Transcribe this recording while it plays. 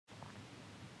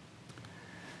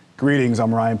Greetings,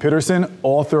 I'm Ryan Pitterson,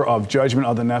 author of Judgment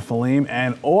of the Nephilim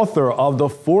and author of the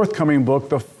forthcoming book,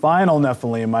 The Final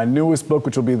Nephilim, my newest book,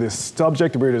 which will be the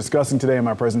subject that we're discussing today in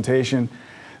my presentation.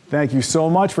 Thank you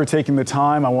so much for taking the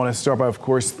time. I want to start by, of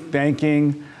course,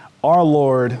 thanking our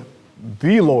Lord,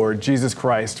 the Lord, Jesus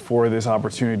Christ, for this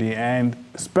opportunity, and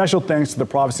special thanks to the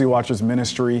Prophecy Watchers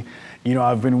Ministry. You know,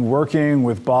 I've been working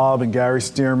with Bob and Gary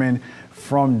Stearman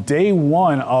from day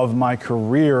one of my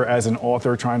career as an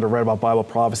author, trying to write about Bible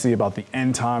prophecy, about the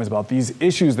end times, about these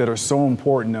issues that are so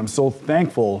important. I'm so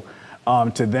thankful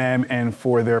to them and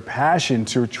for their passion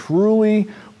to truly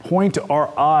point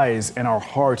our eyes and our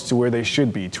hearts to where they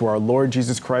should be, to our Lord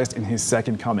Jesus Christ in his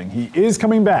second coming. He is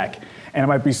coming back, and it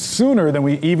might be sooner than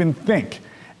we even think.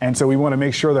 And so we want to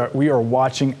make sure that we are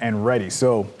watching and ready.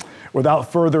 So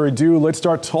without further ado, let's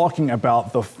start talking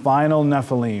about the final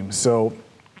Nephilim. So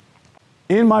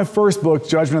in my first book,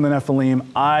 Judgment of the Nephilim,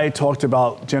 I talked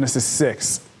about Genesis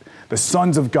 6, the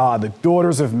sons of God, the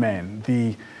daughters of men,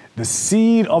 the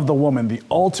seed of the woman, the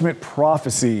ultimate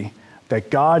prophecy that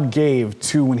God gave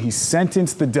to when he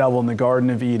sentenced the devil in the Garden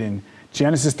of Eden,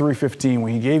 Genesis 3:15,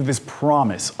 when he gave this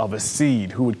promise of a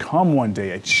seed who would come one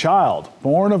day, a child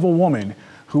born of a woman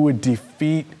who would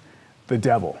defeat the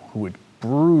devil, who would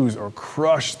bruise or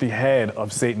crush the head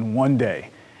of Satan one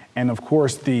day. And of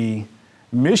course, the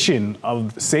mission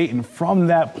of Satan from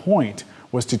that point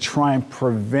was to try and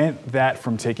prevent that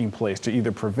from taking place, to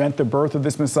either prevent the birth of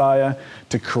this Messiah,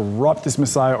 to corrupt this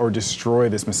Messiah, or destroy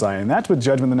this Messiah. And that's what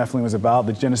Judgment of the Nephilim was about,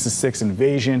 the Genesis 6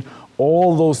 invasion,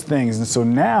 all those things. And so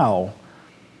now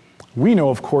we know,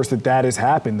 of course, that that has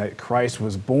happened, that Christ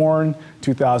was born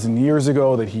 2,000 years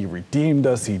ago, that he redeemed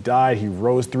us, he died, he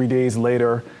rose 3 days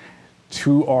later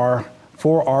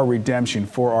for our redemption,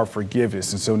 for our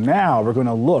forgiveness. And so now we're going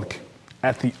to look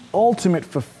at the ultimate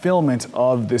fulfillment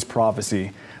of this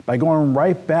prophecy by going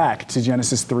right back to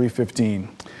Genesis 3:15.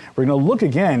 We're going to look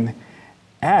again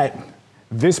at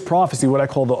this prophecy, what I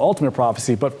call the ultimate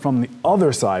prophecy, but from the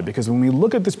other side, because when we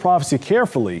look at this prophecy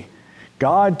carefully,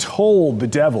 God told the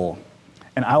devil,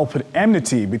 and I will put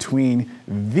enmity between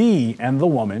thee and the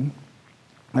woman,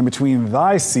 and between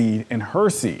thy seed and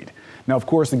her seed. Now, of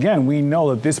course, again, we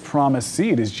know that this promised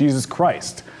seed is Jesus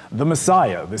Christ, the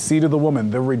Messiah, the seed of the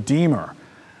woman, the Redeemer.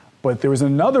 But there was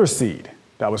another seed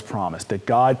that was promised, that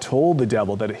God told the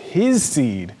devil that his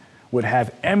seed would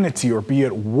have enmity or be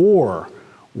at war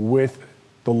with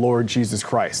the Lord Jesus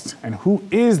Christ. And who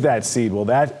is that seed? Well,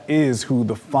 that is who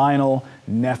the final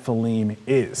Nephilim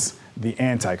is, the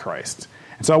Antichrist.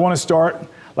 And so I want to start,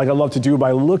 like I love to do,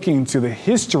 by looking to the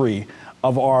history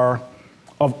of our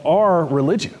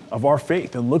religion, of our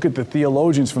faith, and look at the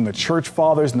theologians from the church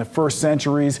fathers in the first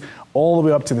centuries all the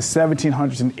way up to the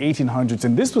 1700s and 1800s.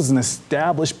 And this was an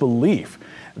established belief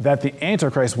that the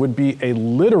Antichrist would be a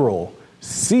literal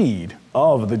seed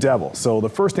of the devil. So the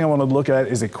first thing I want to look at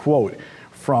is a quote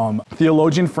from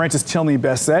theologian Francis Tilney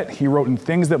Bessette. He wrote in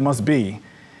Things That Must Be,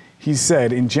 he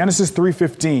said, in Genesis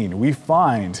 3:15, we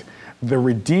find the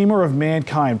Redeemer of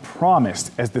mankind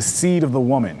promised as the seed of the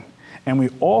woman. And we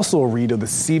also read of the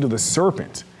seed of the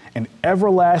serpent, and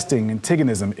everlasting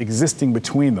antagonism existing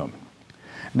between them.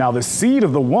 Now the seed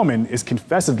of the woman is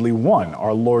confessedly one,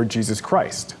 our Lord Jesus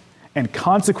Christ. And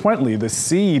consequently, the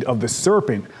seed of the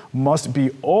serpent must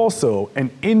be also an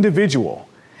individual.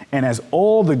 And as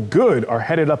all the good are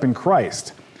headed up in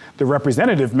Christ, the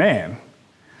representative man,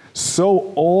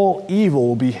 so all evil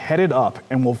will be headed up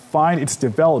and will find its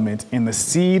development in the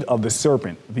seed of the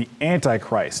serpent, the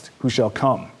Antichrist, who shall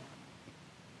come.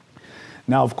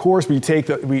 Now, of course,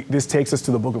 this takes us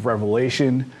to the book of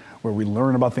Revelation, where we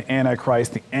learn about the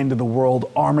Antichrist, the end of the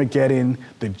world, Armageddon,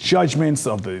 the judgments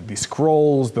of the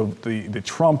scrolls, the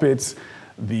trumpets,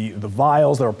 the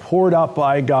vials that are poured out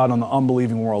by God on the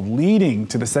unbelieving world, leading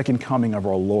to the second coming of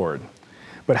our Lord.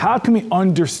 But how can we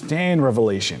understand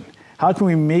Revelation? How can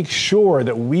we make sure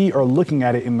that we are looking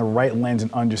at it in the right lens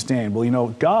and understand? Well, you know,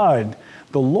 God,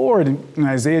 the Lord, in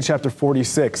Isaiah chapter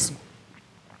 46,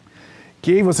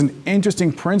 gave us an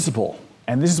interesting principle.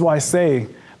 And this is why I say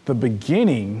the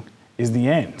beginning is the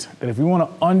end. That if we want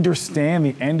to understand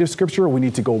the end of Scripture, we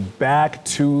need to go back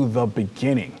to the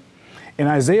beginning. In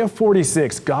Isaiah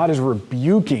 46, God is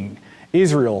rebuking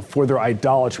Israel for their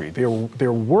idolatry,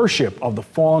 their worship of the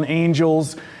fallen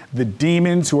angels, the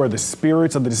demons who are the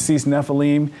spirits of the deceased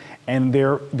Nephilim, and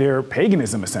their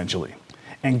paganism, essentially.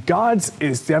 And God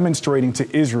is demonstrating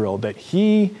to Israel that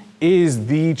he is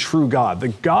the true God, the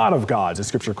God of gods, as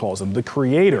Scripture calls him, the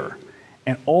creator.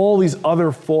 And all these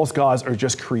other false gods are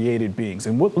just created beings.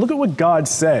 And look at what God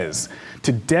says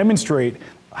to demonstrate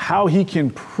how he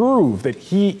can prove that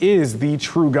he is the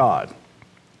true God.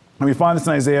 And we find this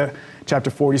in Isaiah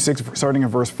chapter 46, starting in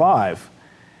verse 5.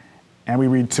 And we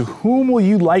read, "To whom will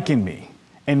you liken me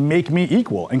and make me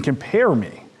equal and compare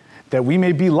me, that we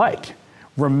may be like?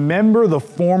 Remember the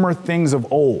former things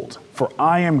of old, for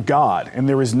I am God and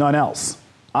there is none else.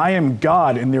 I am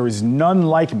God and there is none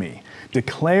like me,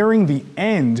 declaring the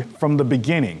end from the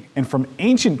beginning and from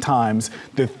ancient times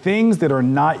the things that are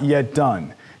not yet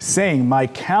done, saying, my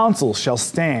counsel shall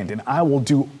stand and I will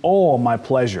do all my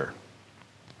pleasure."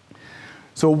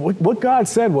 So what God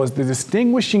said was the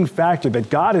distinguishing factor that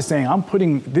God is saying, I'm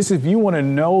putting this, if you want to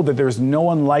know that there's no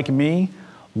one like me,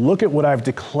 look at what I've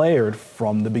declared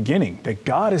from the beginning. That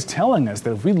God is telling us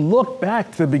that if we look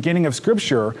back to the beginning of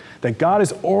Scripture, that God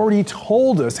has already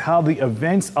told us how the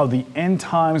events of the end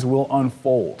times will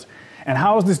unfold. And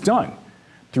how is this done?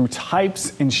 Through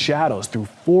types and shadows, through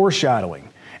foreshadowing,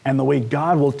 and the way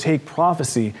God will take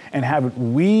prophecy and have it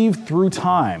weave through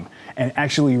time and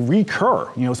actually recur.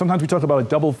 You know, sometimes we talk about a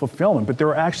double fulfillment, but there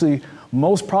are actually,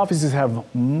 most prophecies have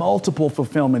multiple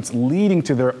fulfillments leading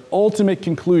to their ultimate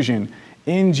conclusion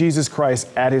in Jesus Christ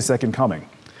at his second coming.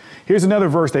 Here's another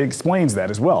verse that explains that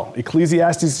as well.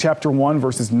 Ecclesiastes chapter 1,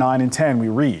 verses 9 and 10, we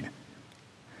read,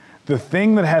 "The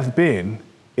thing that hath been,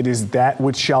 it is that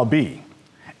which shall be,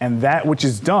 and that which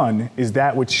is done is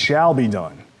that which shall be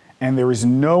done, and there is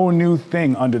no new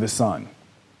thing under the sun.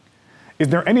 Is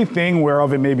there anything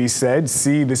whereof it may be said,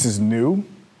 see, this is new?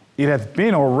 It hath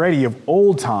been already of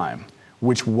old time,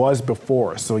 which was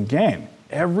before us." So again,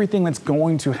 everything that's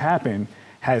going to happen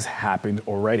has happened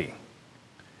already.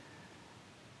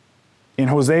 In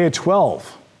Hosea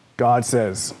 12, God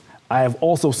says, "I have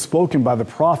also spoken by the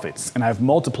prophets, and I have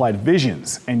multiplied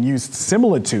visions and used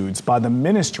similitudes by the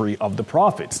ministry of the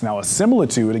prophets." Now, a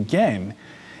similitude, again,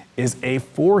 is a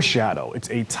foreshadow. It's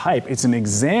a type. It's an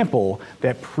example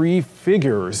that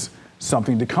prefigures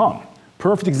something to come.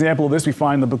 Perfect example of this we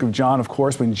find in the book of John, of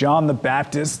course, when John the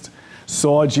Baptist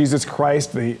saw Jesus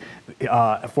Christ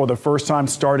for the first time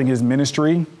starting his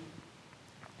ministry.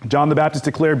 John the Baptist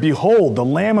declared, "Behold, the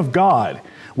Lamb of God,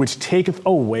 which taketh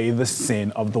away the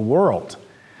sin of the world."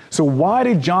 So why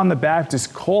did John the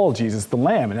Baptist call Jesus the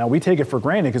Lamb? And now we take it for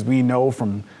granted because we know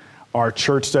from our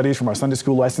church studies, from our Sunday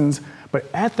school lessons. But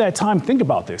at that time, think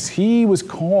about this. He was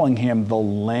calling him the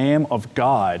Lamb of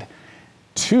God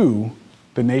to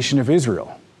the nation of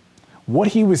Israel. What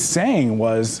he was saying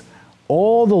was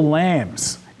all the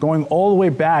lambs, going all the way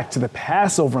back to the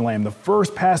Passover lamb, the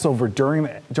first Passover during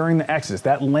the Exodus,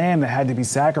 that lamb that had to be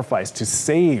sacrificed to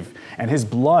save, and his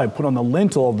blood put on the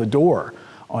lintel of the door,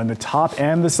 on the top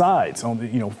and the sides,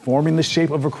 forming the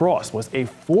shape of a cross, was a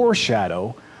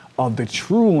foreshadow of the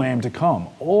true lamb to come.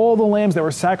 All the lambs that were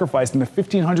sacrificed in the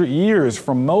 1500 years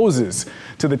from Moses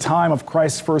to the time of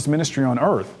Christ's first ministry on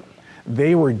earth,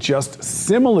 they were just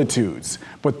similitudes,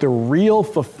 but the real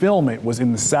fulfillment was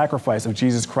in the sacrifice of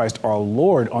Jesus Christ, our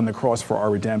Lord, on the cross for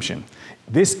our redemption.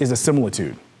 This is a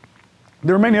similitude.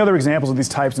 There are many other examples of these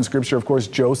types in Scripture. Of course,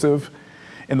 Joseph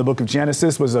in the book of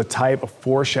Genesis was a type, a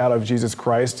foreshadow of Jesus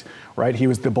Christ, right? He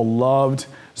was the beloved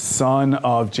son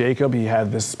of Jacob. He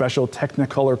had this special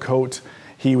technicolor coat.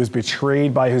 He was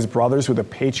betrayed by his brothers, who were the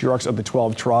patriarchs of the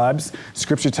 12 tribes.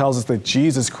 Scripture tells us that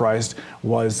Jesus Christ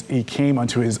he came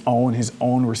unto his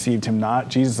own received him not.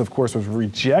 Jesus, of course, was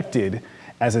rejected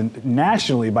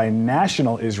nationally by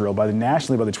national Israel,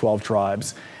 nationally by the 12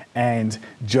 tribes. And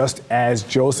just as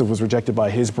Joseph was rejected by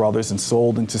his brothers and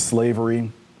sold into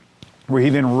slavery, where he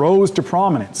then rose to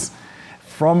prominence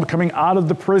from coming out of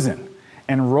the prison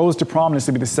and rose to prominence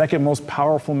to be the second most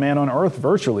powerful man on earth,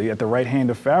 virtually, at the right hand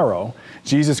of Pharaoh.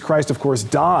 Jesus Christ, of course,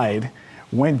 died,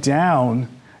 went down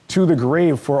to the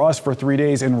grave for us for 3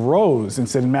 days, and rose and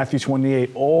said in Matthew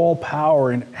 28, "All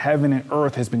power in heaven and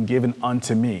earth has been given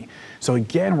unto me." So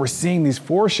again, we're seeing these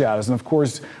foreshadows. And of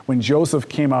course, when Joseph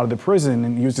came out of the prison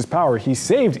and used his power, he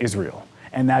saved Israel.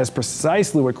 And that is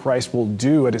precisely what Christ will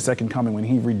do at his second coming, when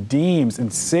he redeems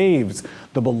and saves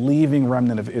the believing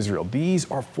remnant of Israel. These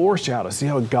are foreshadows. See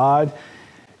how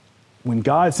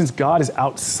since God is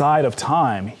outside of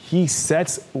time, he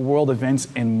sets world events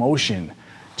in motion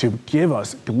to give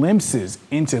us glimpses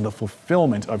into the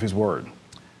fulfillment of his word.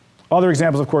 Other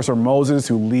examples, of course, are Moses,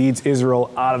 who leads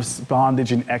Israel out of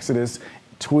bondage in Exodus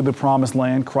to the promised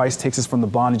land. Christ takes us from the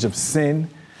bondage of sin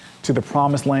to the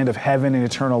promised land of heaven and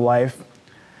eternal life.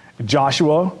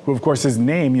 Joshua, who of course his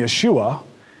name, Yeshua,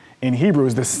 in Hebrew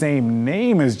is the same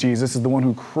name as Jesus, is the one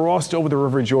who crossed over the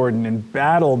River Jordan and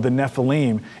battled the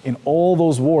Nephilim in all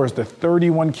those wars, the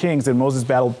 31 kings that Moses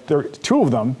battled, 2 of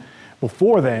them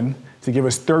before then, to give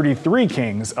us 33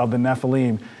 kings of the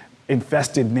Nephilim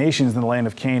infested nations in the land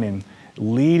of Canaan,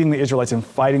 leading the Israelites and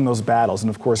fighting those battles. And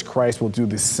of course, Christ will do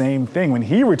the same thing when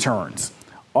he returns,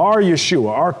 our Yeshua,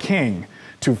 our King,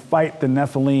 to fight the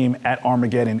Nephilim at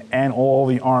Armageddon and all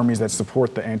the armies that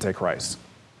support the Antichrist.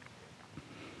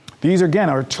 These, again,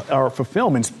 are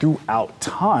fulfillments throughout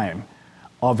time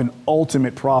of an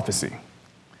ultimate prophecy.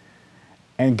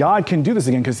 And God can do this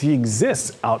again because he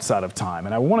exists outside of time.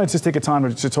 And I want to just take a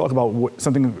time to talk about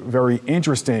something very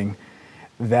interesting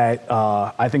that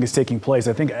I think is taking place.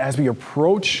 I think as we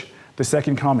approach the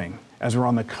second coming, as we're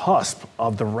on the cusp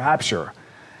of the rapture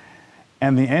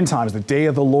and the end times, the day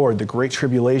of the Lord, the great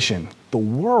tribulation, the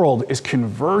world is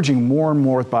converging more and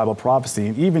more with Bible prophecy,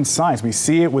 and even science. We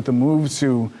see it with the move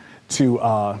to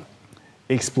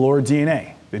explore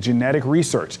DNA, the genetic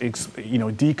research,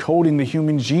 decoding the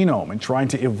human genome and trying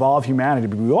to evolve humanity.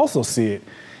 But we also see it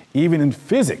even in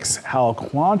physics, how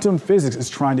quantum physics is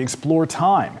trying to explore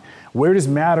time. Where does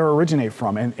matter originate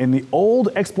from? And the old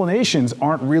explanations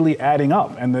aren't really adding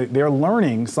up. And they're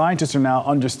learning, scientists are now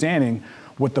understanding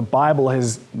what the Bible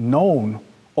has known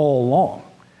all along,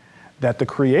 that the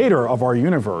creator of our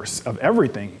universe, of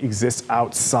everything, exists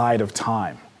outside of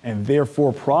time. And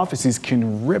therefore, prophecies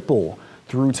can ripple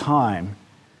through time,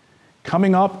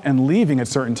 coming up and leaving at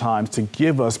certain times to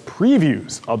give us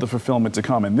previews of the fulfillment to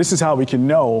come. And this is how we can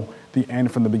know the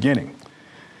end from the beginning.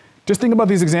 Just think about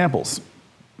these examples.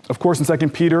 Of course, in 2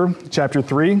 Peter chapter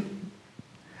 3,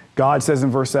 God says in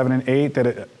verse 7 and 8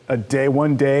 that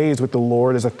one day is with the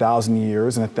Lord as 1,000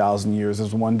 years, and 1,000 years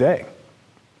is one day.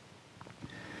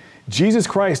 Jesus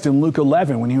Christ in Luke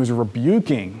 11, when he was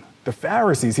rebuking the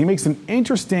Pharisees, he makes an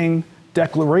interesting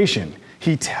declaration.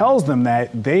 He tells them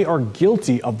that they are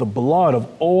guilty of the blood of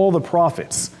all the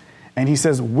prophets. And he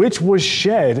says, which was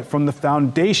shed from the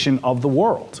foundation of the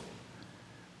world.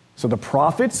 So the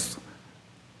prophets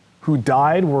who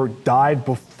died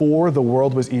before the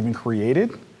world was even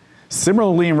created.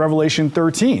 Similarly, in Revelation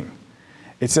 13,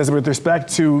 it says with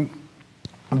respect to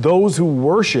those who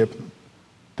worship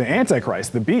the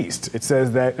Antichrist, the beast, it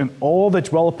says that and all that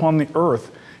dwell upon the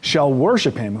earth shall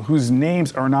worship him, whose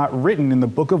names are not written in the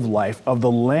book of life of the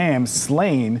Lamb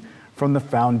slain from the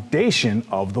foundation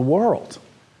of the world.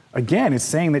 Again, it's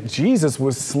saying that Jesus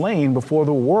was slain before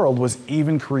the world was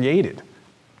even created.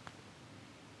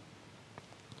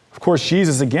 Of course,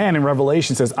 Jesus again in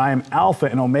Revelation says, I am Alpha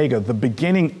and Omega, the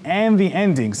beginning and the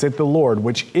ending, saith the Lord,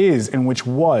 which is and which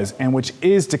was and which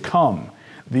is to come,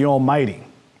 the Almighty.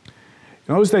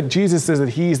 Notice that Jesus says that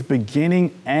he is the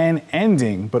beginning and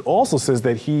ending, but also says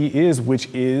that he is which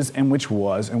is and which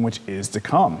was and which is to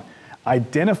come,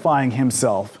 identifying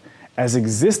himself as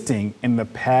existing in the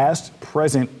past,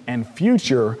 present, and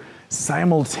future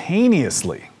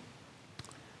simultaneously.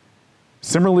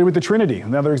 Similarly with the Trinity,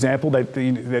 another example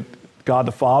that God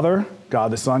the Father,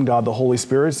 God the Son, God the Holy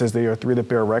Spirit says they are three that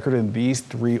bear record, and these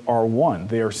three are one.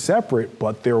 They are separate,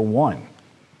 but they're one.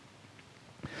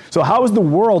 So how is the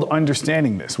world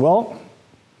understanding this? Well,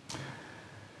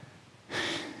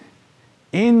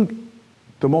 in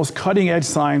the most cutting-edge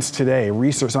science today,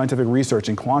 scientific research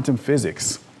in quantum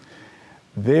physics,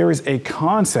 there is a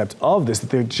concept of this that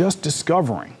they're just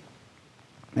discovering.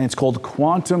 And it's called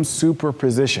quantum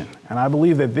superposition. And I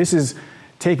believe that this is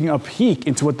taking a peek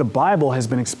into what the Bible has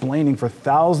been explaining for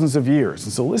thousands of years.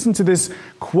 And so listen to this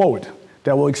quote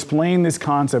that will explain this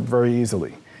concept very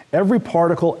easily. Every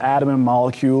particle, atom, and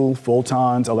molecule,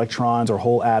 photons, electrons, or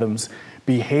whole atoms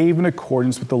behave in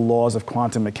accordance with the laws of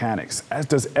quantum mechanics, as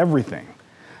does everything.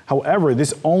 However,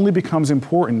 this only becomes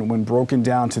important when broken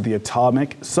down to the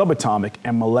atomic, subatomic,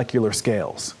 and molecular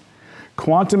scales.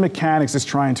 Quantum mechanics is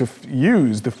trying to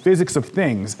use the physics of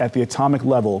things at the atomic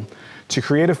level to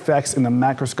create effects in the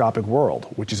macroscopic world,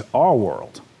 which is our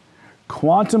world.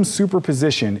 Quantum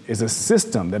superposition is a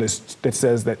system that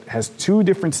has two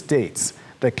different states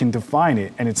that can define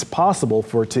it, and it's possible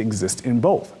for it to exist in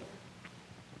both.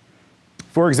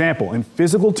 For example, in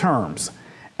physical terms,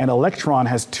 an electron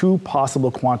has two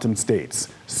possible quantum states,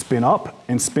 spin up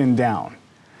and spin down.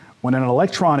 When an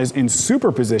electron is in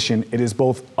superposition, it is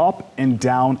both up and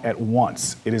down at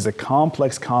once. It is a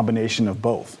complex combination of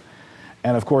both.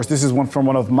 And of course, this is from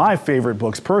one of my favorite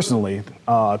books personally,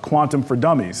 Quantum for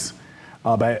Dummies,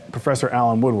 by Professor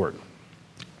Alan Woodward.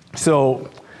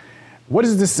 So what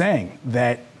is this saying?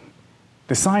 That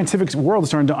the scientific world is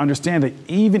starting to understand that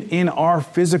even in our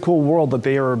physical world that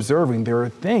they are observing, there are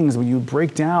things when you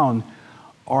break down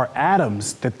our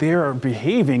atoms that they are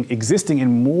behaving, existing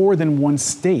in more than one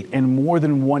state and more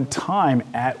than one time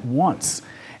at once.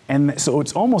 And so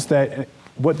it's almost that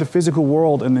what the physical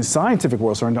world and the scientific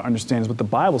world are starting to understand is what the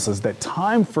Bible says, that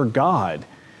time for God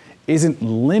isn't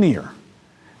linear.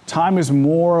 Time is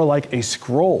more like a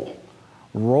scroll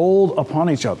rolled upon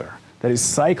each other, that is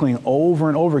cycling over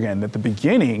and over again, that the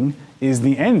beginning is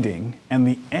the ending and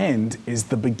the end is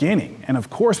the beginning. And of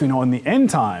course, we know in the end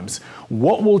times,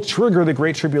 what will trigger the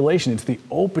Great Tribulation? It's the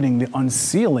opening, the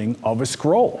unsealing of a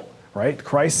scroll, right?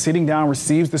 Christ sitting down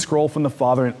receives the scroll from the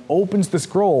Father and opens the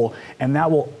scroll, and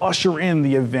that will usher in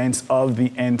the events of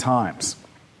the end times.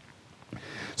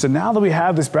 So now that we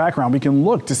have this background, we can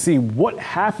look to see what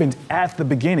happened at the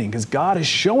beginning, because God is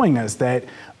showing us that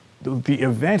the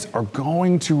events are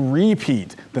going to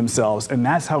repeat themselves, and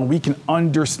that's how we can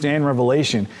understand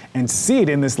Revelation and see it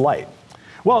in this light.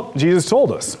 Well, Jesus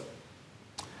told us.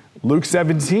 Luke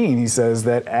 17, he says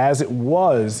that as it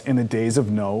was in the days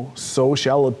of Noah, so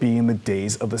shall it be in the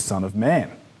days of the Son of Man.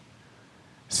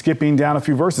 Skipping down a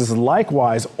few verses,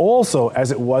 likewise also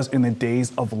as it was in the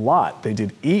days of Lot. They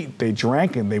did eat, they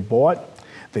drank, and they bought,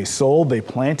 they sold, they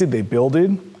planted, they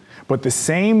builded. But the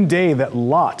same day that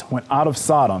Lot went out of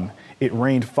Sodom, it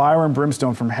rained fire and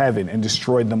brimstone from heaven and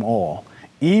destroyed them all.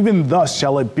 Even thus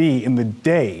shall it be in the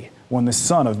day when the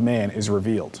Son of Man is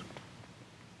revealed.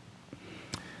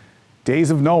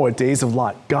 Days of Noah, days of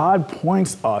Lot. God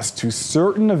points us to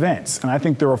certain events, and I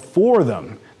think there are 4 of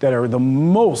them that are the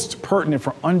most pertinent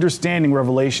for understanding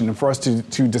Revelation and for us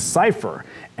to decipher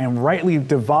and rightly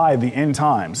divide the end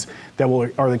times that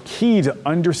are the key to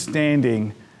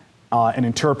understanding and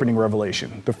interpreting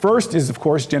Revelation. The first is, of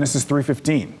course, Genesis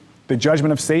 3:15, the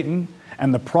judgment of Satan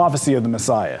and the prophecy of the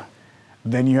Messiah.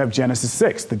 Then you have Genesis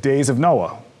 6, the days of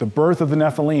Noah, the birth of the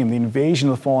Nephilim, the invasion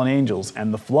of the fallen angels,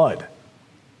 and the flood.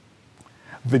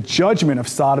 The judgment of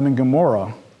Sodom and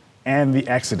Gomorrah and the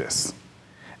Exodus.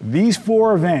 These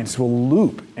 4 events will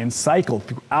loop and cycle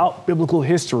throughout biblical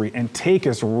history and take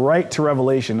us right to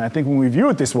Revelation. And I think when we view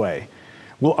it this way,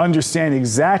 we'll understand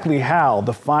exactly how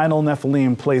the final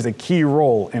Nephilim plays a key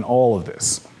role in all of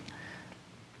this.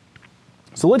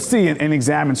 So let's see and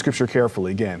examine Scripture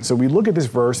carefully again. So we look at this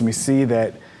verse and we see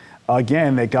that,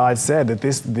 again, that God said that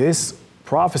this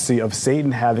prophecy of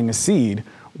Satan having a seed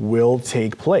will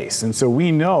take place. And so we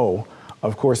know,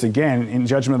 of course, again, in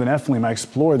Judgment of the Nephilim, I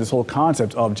explored this whole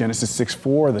concept of Genesis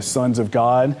 6:4, the sons of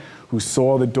God who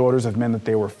saw the daughters of men that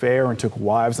they were fair and took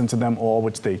wives unto them all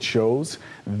which they chose.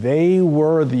 They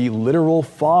were the literal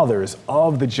fathers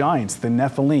of the giants, the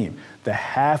Nephilim, the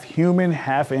half-human,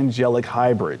 half-angelic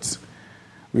hybrids.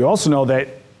 We also know that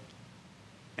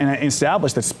and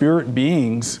established that spirit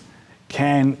beings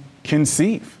can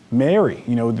conceive. Mary,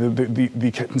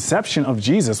 the conception of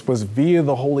Jesus was via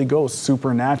the Holy Ghost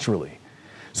supernaturally.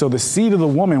 So the seed of the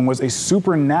woman was a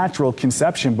supernatural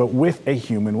conception, but with a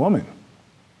human woman.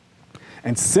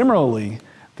 And similarly,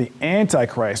 the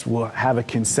Antichrist will have a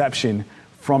conception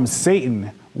from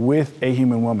Satan with a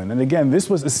human woman. And again, this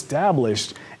was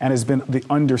established and has been the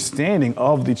understanding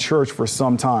of the church for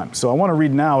some time. So I want to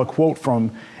read now a quote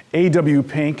from A.W.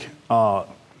 Pink,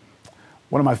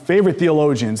 one of my favorite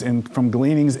theologians, from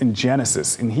Gleanings in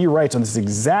Genesis. And he writes on this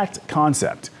exact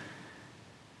concept.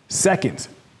 Second,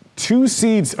 2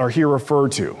 seeds are here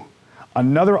referred to.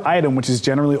 Another item which is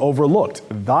generally overlooked,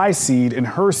 thy seed and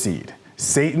her seed,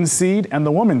 Satan's seed and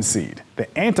the woman's seed, the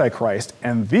Antichrist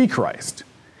and the Christ.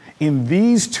 In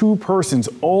these 2 persons,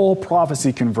 all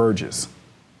prophecy converges.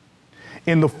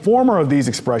 In the former of these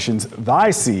expressions,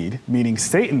 thy seed, meaning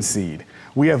Satan's seed,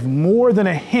 we have more than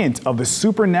a hint of the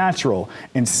supernatural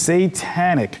and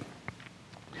satanic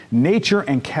nature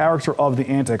and character of the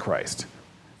Antichrist.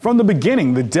 From the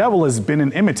beginning, the devil has been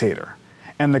an imitator,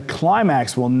 and the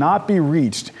climax will not be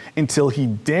reached until he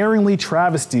daringly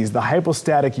travesties the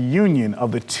hypostatic union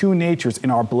of the 2 natures in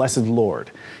our blessed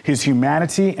Lord, his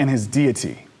humanity and his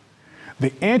deity.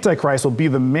 The Antichrist will be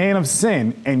the man of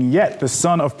sin and yet the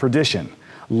son of perdition,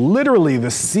 literally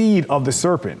the seed of the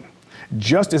serpent,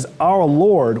 just as our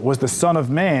Lord was the Son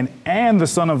of Man and the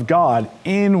Son of God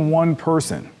in one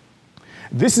person.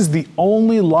 This is the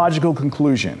only logical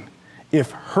conclusion.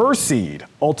 If her seed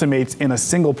ultimates in a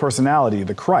single personality,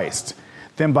 the Christ,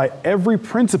 then by every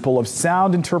principle of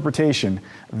sound interpretation,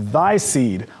 thy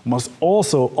seed must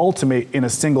also ultimate in a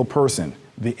single person,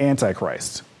 the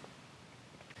Antichrist.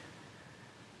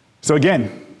 So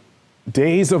again,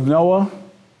 days of Noah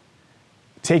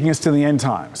taking us to the end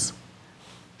times.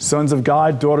 Sons of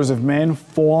God, daughters of men,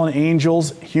 fallen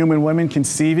angels, human women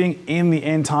conceiving in the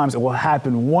end times. It will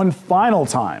happen one final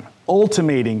time,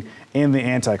 ultimating in the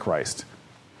Antichrist.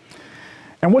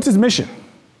 And what's his mission?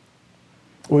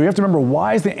 Well, we have to remember,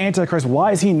 why is the Antichrist,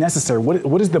 why is he necessary?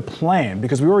 What is the plan?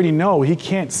 Because we already know he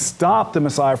can't stop the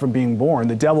Messiah from being born.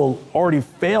 The devil already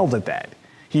failed at that.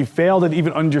 He failed at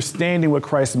even understanding what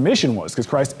Christ's mission was, because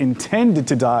Christ intended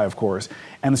to die, of course.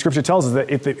 And the scripture tells us that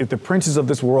if the princes of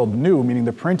this world knew, meaning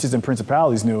the princes and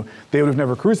principalities knew, they would have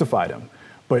never crucified him.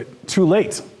 But too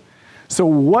late. So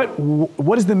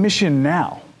what is the mission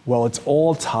now? Well, it's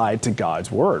all tied to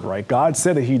God's word, right? God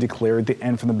said that he declared the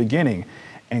end from the beginning.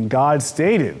 And God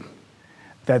stated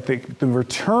that the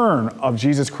return of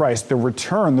Jesus Christ, the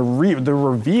return, the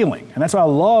revealing, and that's why I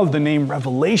love the name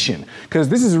Revelation, because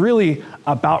this is really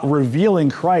about revealing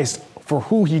Christ for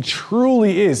who he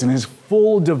truly is in his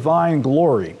full divine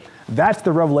glory. That's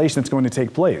the revelation that's going to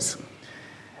take place.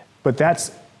 But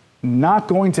that's not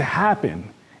going to happen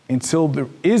until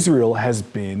Israel has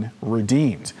been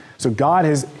redeemed. So God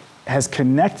has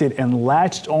connected and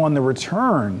latched on the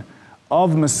return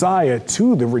of Messiah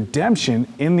to the redemption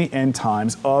in the end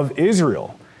times of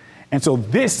Israel. And so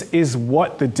this is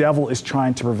what the devil is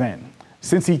trying to prevent.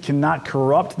 Since he cannot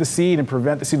corrupt the seed and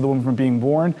prevent the seed of the woman from being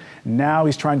born, now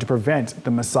he's trying to prevent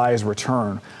the Messiah's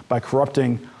return by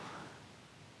corrupting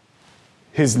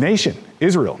his nation,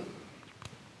 Israel.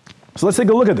 So let's take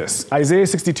a look at this. Isaiah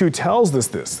 62 tells us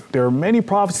this. There are many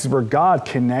prophecies where God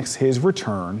connects his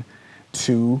return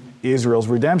to Israel's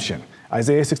redemption.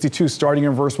 Isaiah 62, starting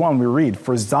in verse 1, we read,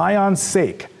 "For Zion's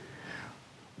sake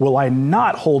will I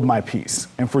not hold my peace,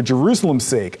 and for Jerusalem's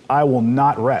sake I will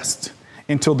not rest,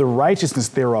 until the righteousness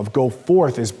thereof go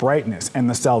forth as brightness, and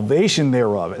the salvation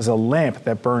thereof as a lamp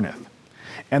that burneth.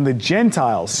 And the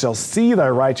Gentiles shall see thy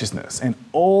righteousness, and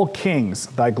all kings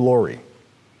thy glory.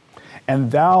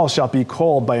 And thou shalt be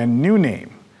called by a new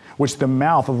name, which the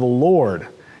mouth of the Lord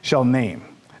shall name.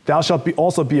 Thou shalt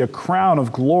also be a crown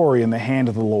of glory in the hand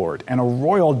of the Lord, and a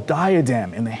royal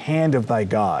diadem in the hand of thy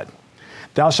God.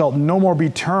 Thou shalt no more be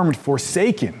termed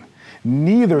forsaken,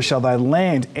 neither shall thy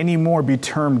land any more be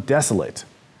termed desolate.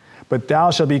 But thou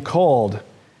shalt be called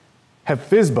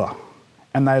Hephzibah,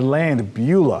 and thy land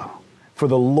Beulah, for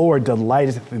the Lord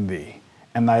delighteth in thee,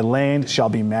 and thy land shall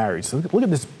be married." So look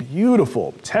at this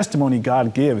beautiful testimony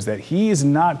God gives that he is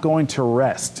not going to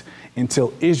rest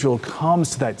until Israel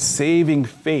comes to that saving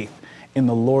faith in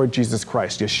the Lord Jesus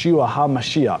Christ, Yeshua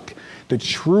HaMashiach, the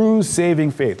true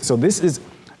saving faith. So this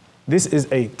is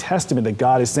a testament that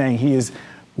God is saying he is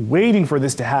waiting for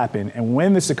this to happen, and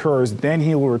when this occurs, then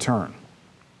he will return.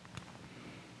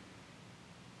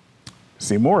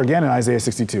 See more again in Isaiah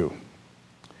 62.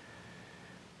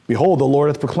 "Behold, the Lord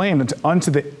hath proclaimed unto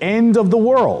the end of the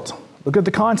world." Look at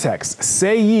the context.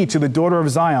 "Say ye to the daughter of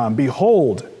Zion,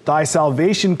 Behold, thy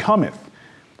salvation cometh.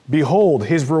 Behold,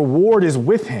 his reward is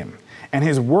with him, and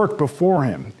his work before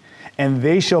him. And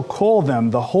they shall call them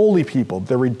the holy people,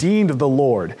 the redeemed of the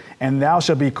Lord. And thou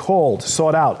shalt be called,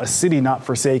 sought out, a city not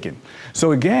forsaken."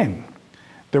 So again,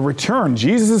 the return,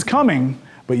 Jesus is coming,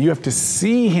 but you have to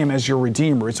see him as your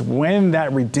Redeemer. It's when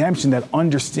that redemption, that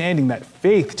understanding, that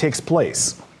faith takes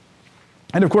place.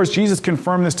 And of course, Jesus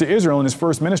confirmed this to Israel in his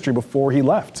first ministry before he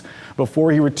left.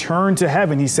 Before he returned to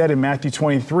heaven, he said in Matthew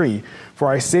 23, "For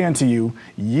I say unto you,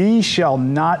 ye shall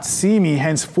not see me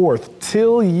henceforth,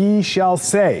 till ye shall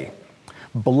say,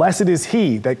 Blessed is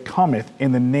he that cometh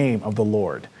in the name of the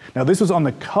Lord." Now, this was on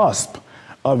the cusp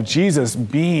of Jesus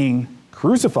being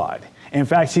crucified. In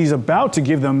fact, he's about to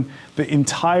give them the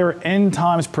entire end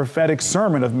times prophetic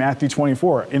sermon of Matthew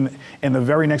 24 in the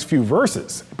very next few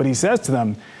verses. But he says to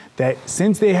them, that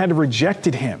since they had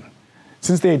rejected him,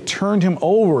 since they had turned him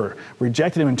over,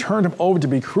 rejected him and turned him over to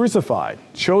be crucified,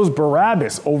 chose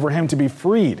Barabbas over him to be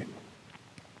freed,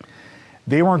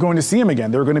 they weren't going to see him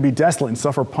again. They were going to be desolate and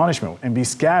suffer punishment and be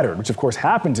scattered, which of course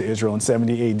happened to Israel in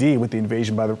 70 AD with the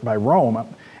invasion by Rome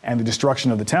and the destruction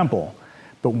of the temple.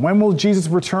 But when will Jesus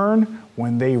return?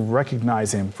 When they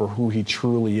recognize him for who he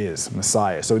truly is,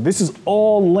 Messiah. So this is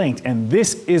all linked, and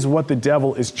this is what the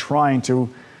devil is trying to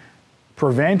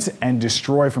prevent and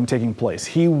destroy from taking place.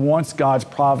 He wants God's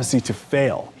prophecy to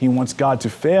fail. He wants God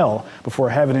to fail before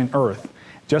heaven and earth,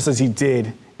 just as he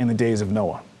did in the days of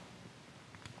Noah.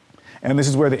 And this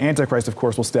is where the Antichrist, of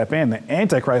course, will step in. The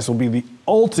Antichrist will be the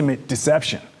ultimate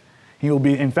deception. He will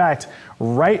be, in fact,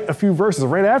 right a few verses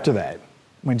right after that,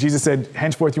 when Jesus said,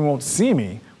 "Henceforth you won't see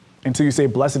me until you say,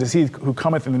 Blessed is he who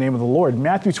cometh in the name of the Lord."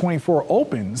 Matthew 24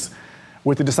 opens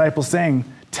with the disciples saying,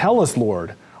 "Tell us,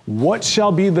 Lord, what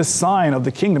shall be the sign of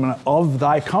the kingdom of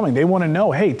thy coming?" They want to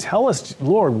know, hey, tell us,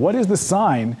 Lord, what is the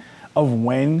sign of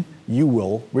when you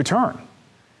will return?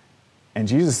 And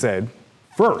Jesus said,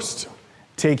 first,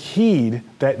 take heed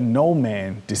that no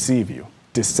man deceive you.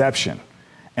 Deception.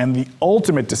 And the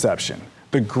ultimate deception,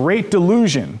 the great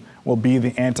delusion, will be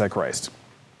the Antichrist.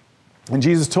 And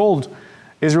Jesus told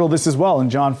Israel this as well in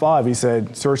John 5. He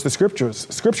said, "Search the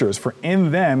scriptures, for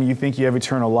in them you think you have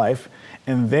eternal life,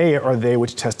 and they are they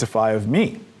which testify of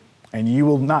me. And ye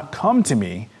will not come to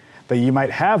me, that ye might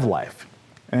have life.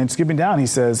 And then skipping down, he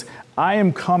says, I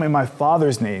am come in my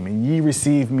Father's name, and ye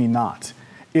receive me not.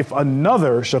 If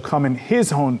another shall come in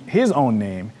his own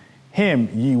name, him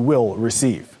ye will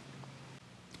receive.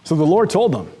 So the Lord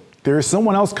told them, there is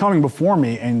someone else coming before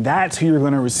me, and that's who you're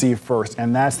going to receive first,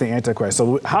 and that's the Antichrist.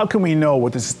 So how can we know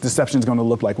what this deception is going to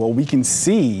look like? Well, we can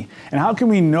see, and how can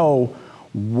we know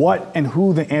what and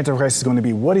who the Antichrist is going to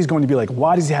be, what he's going to be like,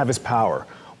 why does he have his power?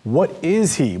 What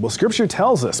is he? Well, Scripture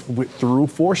tells us through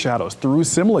foreshadows, through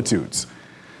similitudes.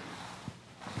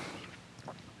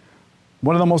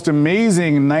 One of the most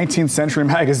amazing 19th century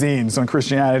magazines on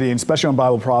Christianity, and especially on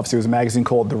Bible prophecy, was a magazine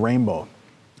called The Rainbow.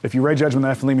 If you read Judgment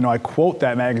of the Nephilim, you know I quote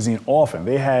that magazine often.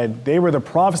 They were the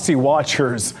prophecy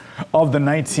watchers of the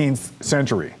 19th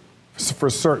century, for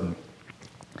certain.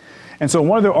 And so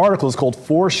one of their articles called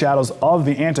Foreshadows of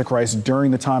the Antichrist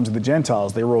During the Times of the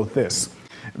Gentiles, they wrote this: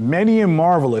 many and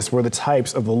marvelous were the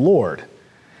types of the Lord,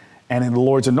 and in the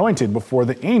Lord's anointed before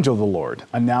the angel of the Lord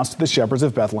announced to the shepherds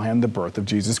of Bethlehem the birth of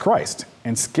Jesus Christ.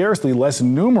 And scarcely less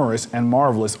numerous and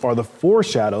marvelous are the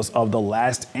foreshadows of the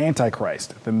last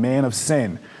Antichrist, the man of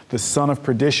sin, the son of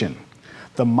perdition,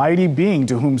 the mighty being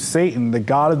to whom Satan, the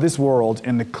god of this world,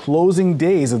 in the closing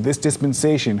days of this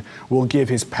dispensation will give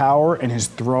his power and his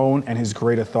throne and his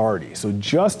great authority. So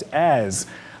just as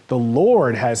the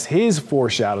Lord has his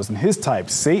foreshadows and his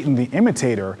types, Satan, the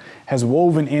imitator, has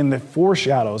woven in the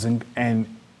foreshadows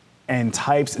and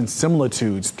types and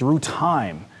similitudes through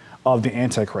time of the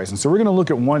Antichrist. And so we're going to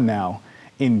look at one now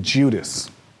in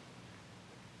Judas.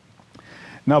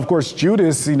 Now, of course,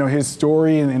 Judas, his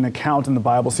story and account in the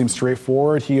Bible seems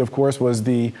straightforward. He, of course, was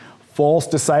the false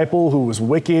disciple who was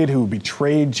wicked, who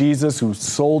betrayed Jesus, who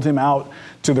sold him out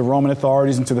to the Roman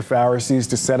authorities and to the Pharisees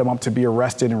to set him up to be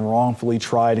arrested and wrongfully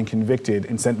tried and convicted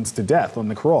and sentenced to death on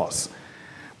the cross.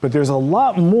 But there's a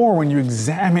lot more when you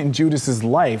examine Judas's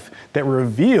life that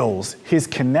reveals his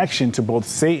connection to both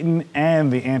Satan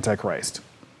and the Antichrist.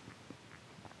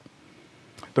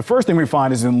 The first thing we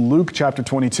find is in Luke chapter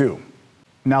 22.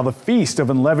 Now the feast of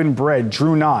unleavened bread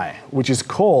drew nigh, which is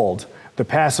called the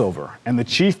Passover, and the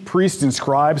chief priests and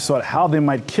scribes sought how they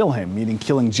might kill him, meaning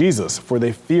killing Jesus, for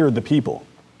they feared the people.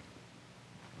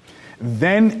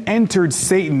 Then entered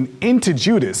Satan into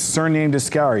Judas, surnamed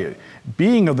Iscariot,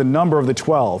 being of the number of the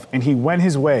 12, and he went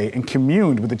his way and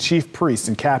communed with the chief priests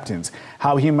and captains,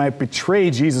 how he might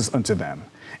betray Jesus unto them.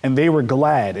 And they were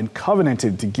glad and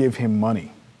covenanted to give him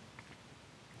money.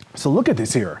 So look at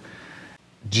this here.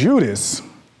 Judas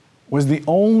was the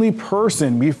only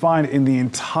person we find in the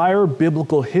entire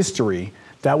biblical history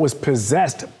that was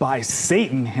possessed by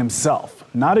Satan himself.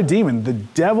 Not a demon, the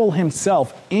devil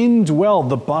himself indwelled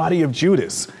the body of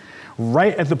Judas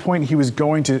right at the point he was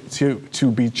going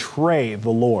to betray the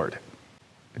Lord.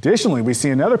 Additionally, we see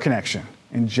another connection.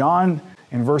 In John,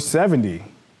 in verse 70,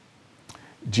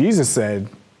 Jesus said,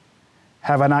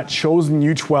 have I not chosen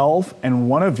you 12, and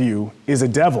one of you is a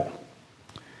devil?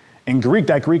 In Greek,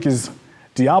 that Greek is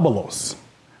diabolos,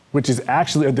 which is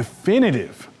actually a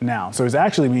definitive noun. So it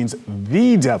actually means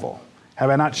the devil. Have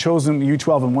I not chosen you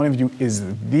 12, and one of you is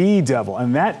the devil?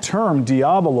 And that term,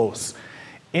 diabolos,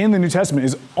 in the New Testament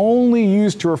is only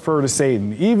used to refer to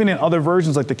Satan. Even in other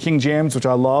versions like the King James, which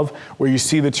I love, where you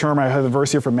see the term, I have the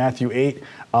verse here from Matthew 8,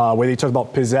 where they talk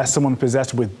about someone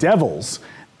possessed with devils.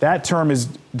 That term is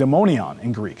daimonion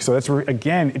in Greek. So that's where,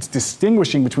 again, it's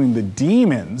distinguishing between the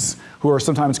demons, who are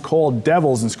sometimes called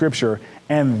devils in Scripture,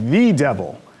 and the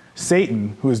devil,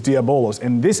 Satan, who is diabolos.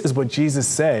 And this is what Jesus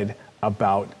said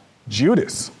about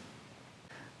Judas.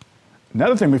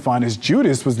 Another thing we find is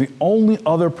Judas was the only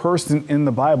other person in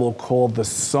the Bible called the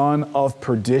son of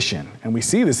perdition. And we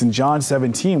see this in John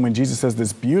 17 when Jesus says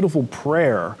this beautiful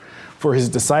prayer for his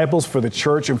disciples, for the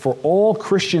church, and for all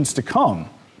Christians to come.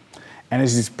 And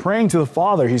as he's praying to the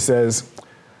Father, he says,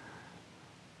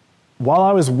 while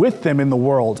I was with them in the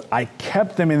world, I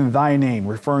kept them in thy name,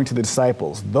 referring to the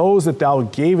disciples. Those that thou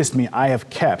gavest me I have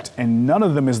kept, and none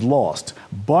of them is lost,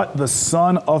 but the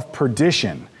son of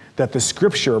perdition, that the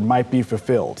scripture might be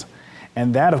fulfilled.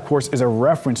 And that, of course, is a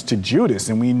reference to Judas.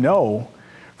 And we know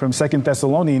from 2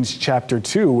 Thessalonians chapter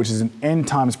 2, which is an end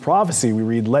times prophecy, we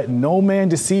read, let no man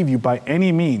deceive you by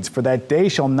any means, for that day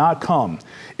shall not come,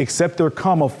 except there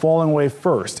come a falling away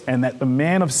first, and that the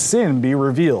man of sin be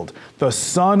revealed, the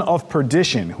son of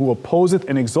perdition, who opposeth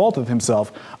and exalteth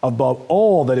himself above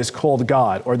all that is called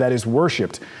God, or that is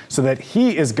worshipped, so that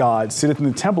he is God, sitteth in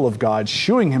the temple of God,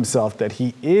 shewing himself that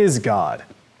he is God.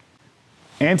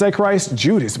 Antichrist,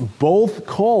 Judas, both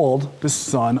called the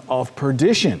son of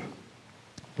perdition.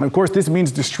 And of course, this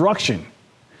means destruction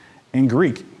in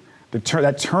Greek.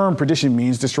 That term perdition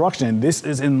means destruction. And this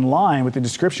is in line with the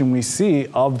description we see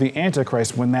of the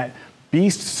Antichrist when that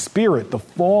beast spirit, the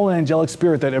fallen angelic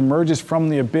spirit that emerges from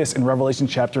the abyss in Revelation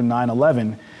chapter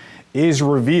 9:11, is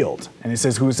revealed. And it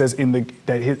says, that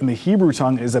in the Hebrew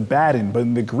tongue is Abaddon, but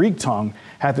in the Greek tongue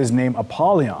hath his name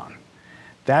Apollyon.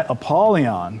 That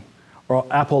Apollyon, or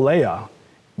Apoleia,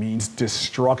 means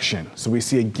destruction. So we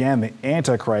see again the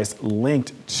Antichrist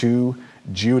linked to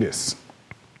Judas.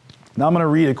 Now I'm going to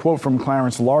read a quote from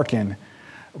Clarence Larkin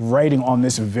writing on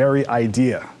this very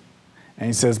idea. And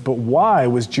he says, "But why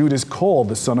was Judas called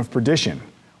the son of perdition?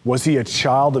 Was he a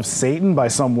child of Satan by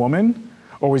some woman?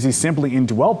 Or was he simply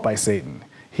indwelt by Satan?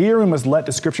 Here we must let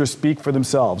the scriptures speak for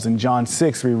themselves. In John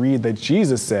 6, we read that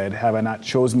Jesus said, 'Have I not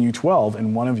chosen you 12,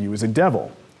 and one of you is a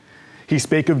devil?' He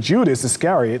spake of Judas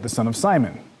Iscariot, the son of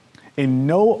Simon. In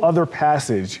no other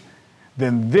passage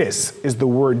than this is the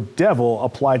word devil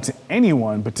applied to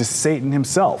anyone but to Satan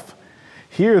himself.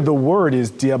 Here the word is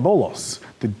diabolos.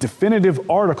 The definitive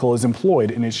article is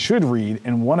employed, and it should read,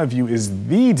 and one of you is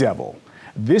the devil.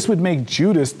 This would make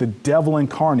Judas the devil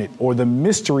incarnate, or the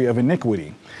mystery of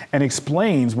iniquity, and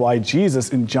explains why Jesus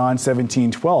in John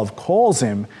 17:12 calls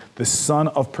him the son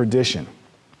of perdition."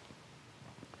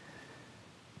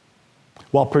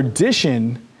 While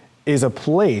perdition is a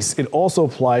place, it also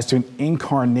applies to an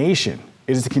incarnation.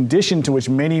 It is a condition to which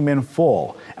many men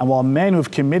fall. And while men who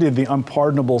have committed the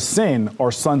unpardonable sin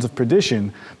are sons of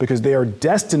perdition because they are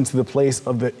destined to the place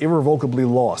of the irrevocably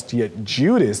lost, yet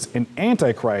Judas and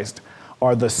Antichrist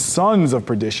are the sons of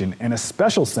perdition in a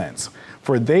special sense,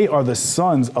 for they are the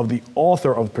sons of the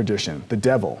author of perdition, the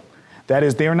devil. That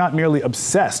is, they are not merely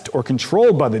obsessed or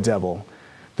controlled by the devil.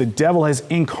 The devil has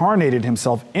incarnated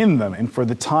himself in them, and for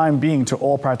the time being, to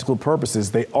all practical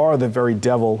purposes, they are the very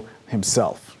devil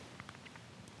himself.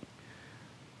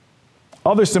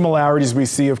 Other similarities we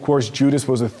see, of course, Judas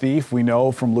was a thief. We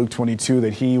know from Luke 22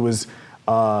 that he was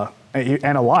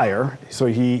and a liar. So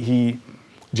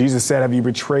Jesus said, "Have you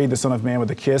betrayed the Son of Man with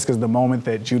a kiss?" Because the moment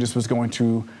that Judas was going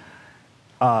to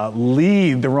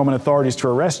lead the Roman authorities to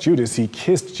arrest Judas, he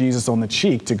kissed Jesus on the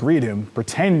cheek to greet him,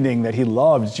 pretending that he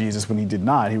loved Jesus when he did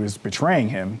not. He was betraying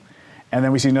him. And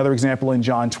then we see another example in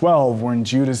John 12 when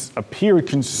Judas appeared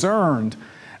concerned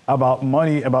about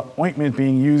money, about ointment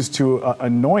being used to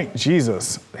anoint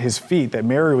Jesus, his feet that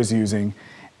Mary was using.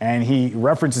 And he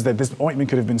references that this ointment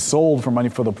could have been sold for money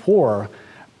for the poor,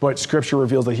 but scripture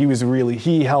reveals that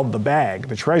he held the bag,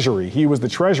 the treasury. He was the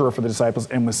treasurer for the disciples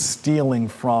and was stealing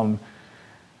from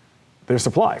their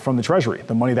supply, from the treasury.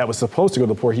 The money that was supposed to go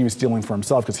to the poor, he was stealing for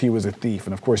himself because he was a thief.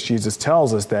 And of course, Jesus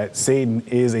tells us that Satan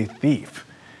is a thief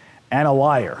and a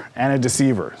liar and a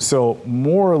deceiver. So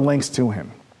more links to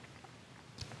him.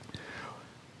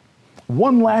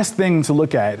 One last thing to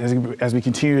look at as we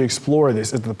continue to explore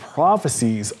this is the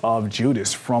prophecies of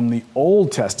Judas from the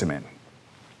Old Testament.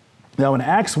 Now in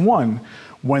Acts 1,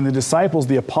 when the disciples,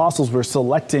 the apostles, were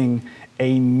selecting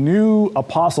a new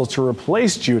apostle to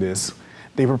replace Judas,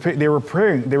 they were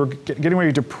getting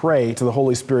ready to pray to the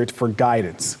Holy Spirit for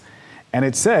guidance. And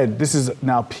it said, this is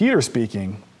now Peter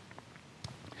speaking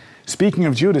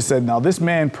of Judas, said, "Now this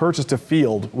man purchased a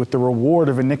field with the reward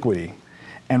of iniquity,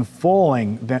 and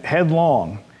falling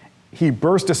headlong, he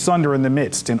burst asunder in the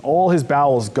midst, and all his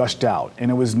bowels gushed out. And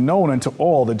it was known unto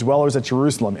all the dwellers at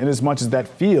Jerusalem, inasmuch as that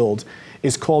field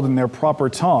is called in their proper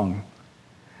tongue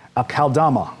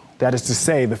Akaldama, that is to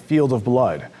say, the field of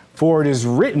blood. For it is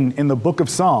written in the book of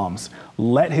Psalms,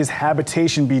 let his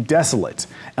habitation be desolate,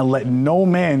 and let no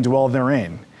man dwell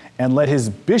therein, and let his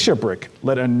bishopric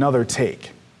let another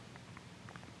take."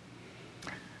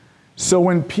 So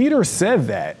when Peter said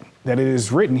that it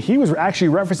is written, he was actually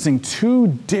referencing two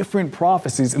different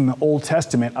prophecies in the Old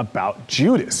Testament about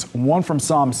Judas, one from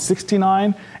Psalm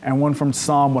 69 and one from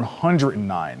Psalm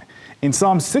 109. In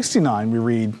Psalm 69, we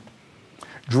read,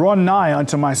 "Draw nigh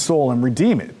unto my soul and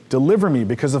redeem it. Deliver me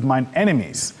because of mine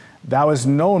enemies. Thou hast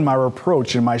known my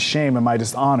reproach and my shame and my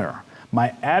dishonor.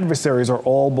 My adversaries are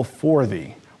all before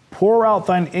thee. Pour out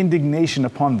thine indignation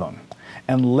upon them,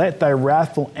 and let thy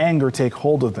wrathful anger take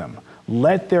hold of them.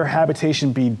 Let their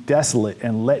habitation be desolate,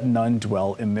 and let none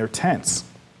dwell in their tents."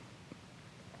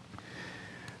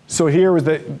 So here was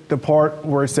the part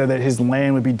where it said that his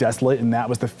land would be desolate, and that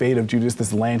was the fate of Judas.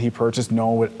 This land he purchased, no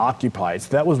one would occupy it. So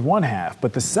that was one half.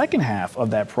 But the second half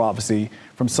of that prophecy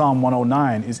from Psalm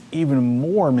 109 is even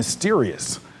more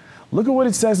mysterious. Look at what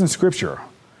it says in Scripture.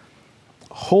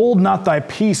 "Hold not thy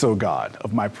peace, O God,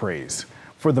 of my praise,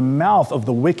 for the mouth of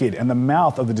the wicked and the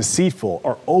mouth of the deceitful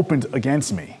are opened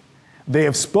against me. They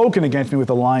have spoken against me with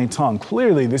a lying tongue."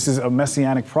 Clearly, this is a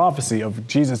messianic prophecy of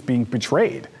Jesus being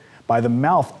betrayed by the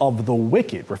mouth of the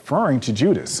wicked, referring to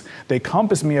Judas. They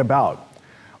compassed me about,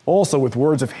 also with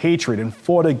words of hatred, and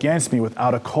fought against me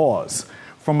without a cause.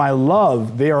 For my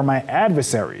love, they are my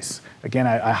adversaries. Again,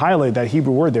 I highlight that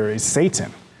Hebrew word there is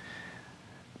Satan.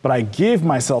 But I give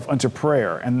myself unto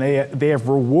prayer, and they have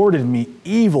rewarded me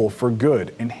evil for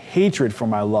good and hatred for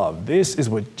my love. This is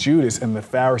what Judas and the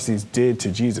Pharisees did to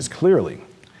Jesus clearly.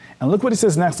 And look what it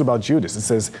says next about Judas. It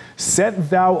says, set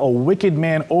thou a wicked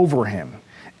man over him,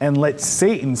 and let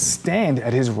Satan stand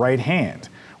at his right hand.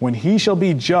 When he shall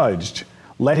be judged,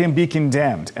 let him be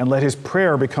condemned, and let his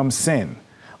prayer become sin.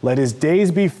 Let his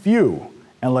days be few,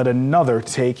 and let another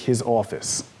take his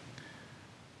office.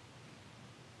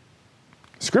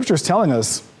 Scripture is telling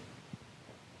us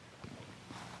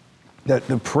that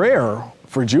the prayer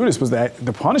for Judas was that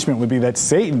the punishment would be that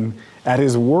Satan, at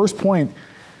his worst point,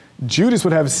 Judas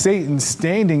would have Satan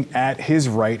standing at his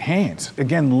right hand.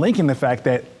 Again, linking the fact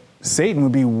that Satan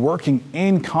would be working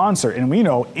in concert, and we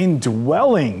know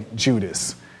indwelling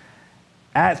Judas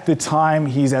at the time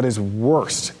he's at his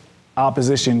worst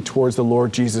opposition towards the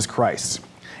Lord Jesus Christ,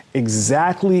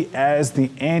 exactly as the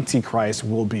Antichrist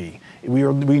will be.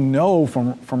 We know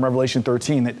from Revelation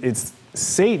 13 that it's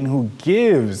Satan who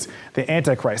gives the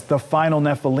Antichrist, the final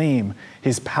Nephilim,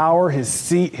 his power, his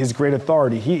seat, his great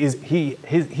authority. He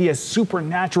has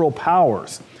supernatural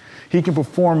powers. He can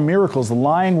perform miracles,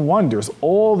 lying wonders.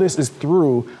 All this is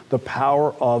through the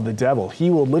power of the devil. He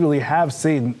will literally have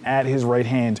Satan at his right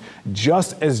hand,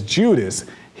 just as Judas,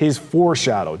 his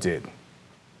foreshadow, did.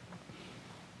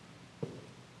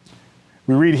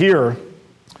 We read here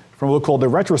from a book called The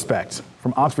Retrospect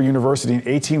from Oxford University in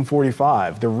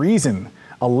 1845, the reason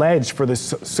alleged for the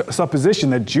supposition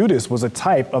that Judas was a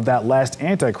type of that last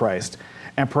Antichrist,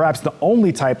 and perhaps the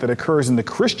only type that occurs in the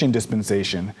Christian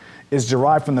dispensation, is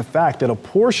derived from the fact that a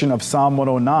portion of Psalm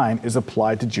 109 is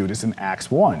applied to Judas in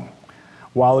Acts 1.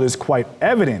 While it is quite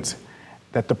evident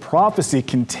that the prophecy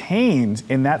contained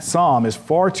in that psalm is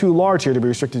far too large here to be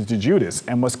restricted to Judas,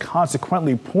 and must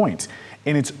consequently point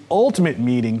in its ultimate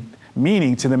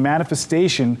meaning to the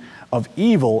manifestation of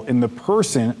evil in the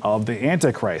person of the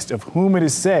Antichrist, of whom it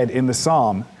is said in the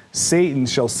psalm, Satan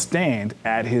shall stand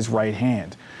at his right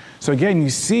hand. So again, you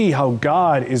see how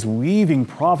God is weaving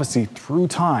prophecy through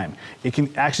time. It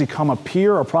can actually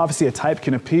appear, a prophecy, a type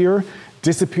can appear,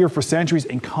 disappear for centuries,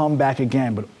 and come back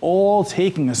again, but all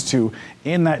taking us to,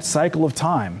 in that cycle of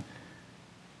time,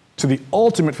 to the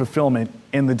ultimate fulfillment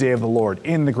in the day of the Lord,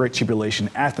 in the Great Tribulation,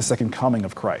 at the second coming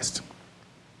of Christ.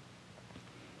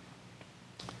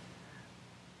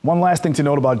 One last thing to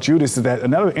note about Judas is that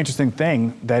another interesting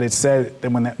thing that it said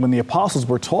that when the apostles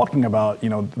were talking about,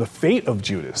 the fate of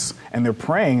Judas, and they're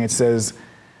praying, it says,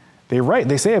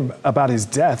 they say about his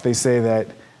death, they say that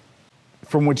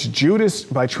from which Judas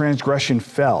by transgression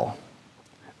fell,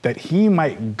 that he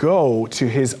might go to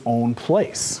his own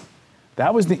place.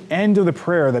 That was the end of the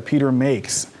prayer that Peter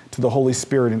makes to the Holy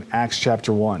Spirit in Acts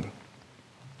chapter 1.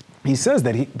 He says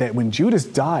that when Judas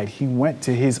died, he went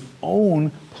to his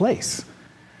own place.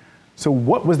 So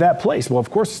what was that place? Well, of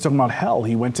course, he's talking about hell.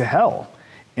 He went to hell.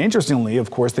 Interestingly,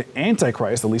 of course, the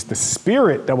Antichrist, at least the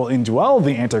spirit that will indwell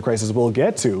the Antichrist, as we'll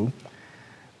get to,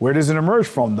 where does it emerge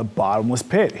from? The bottomless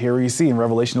pit. Here you see in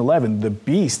Revelation 11, the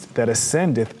beast that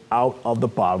ascendeth out of the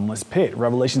bottomless pit.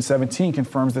 Revelation 17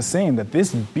 confirms the same, that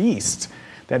this beast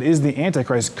that is the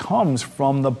Antichrist comes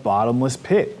from the bottomless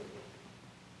pit.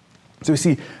 So we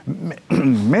see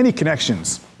many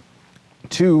connections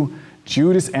to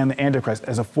Judas and the Antichrist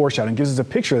as a foreshadowing. Gives us a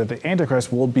picture that the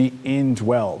Antichrist will be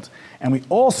indwelled. And we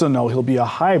also know he'll be a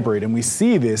hybrid, and we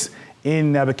see this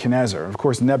in Nebuchadnezzar. Of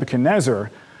course,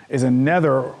 Nebuchadnezzar is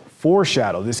another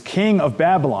foreshadow. This king of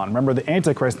Babylon, remember the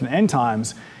Antichrist in the end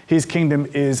times, his kingdom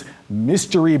is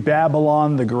Mystery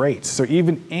Babylon the Great. So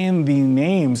even in the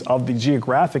names of the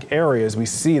geographic areas, we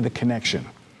see the connection.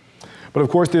 But of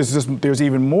course, there's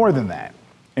even more than that.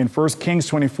 In 1 Kings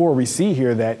 24, we see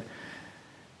here that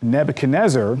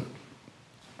Nebuchadnezzar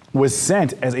was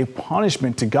sent as a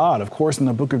punishment to God. Of course, in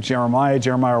the book of Jeremiah,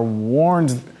 Jeremiah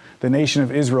warned the nation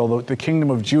of Israel, the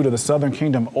kingdom of Judah, the southern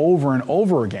kingdom, over and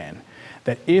over again,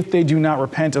 that if they do not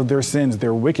repent of their sins,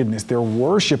 their wickedness, their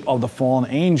worship of the fallen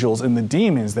angels and the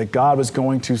demons, that God was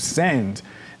going to send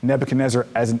Nebuchadnezzar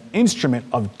as an instrument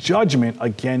of judgment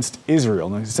against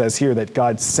Israel. And it says here that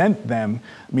God sent them,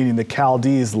 meaning the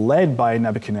Chaldees led by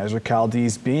Nebuchadnezzar,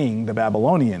 Chaldees being the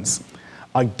Babylonians,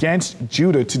 against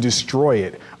Judah to destroy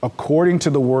it, according to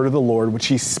the word of the Lord, which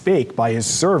he spake by his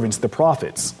servants, the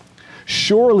prophets.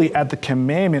 Surely at the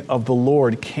commandment of the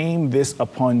Lord came this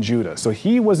upon Judah. So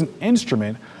he was an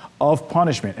instrument of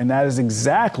punishment. And that is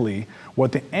exactly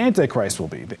what the Antichrist will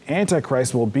be. The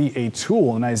Antichrist will be a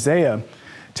tool. In Isaiah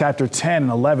chapter 10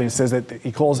 and 11, it says that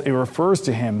it refers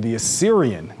to him, the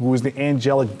Assyrian, who is the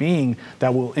angelic being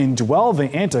that will indwell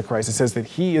the Antichrist. It says that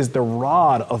he is the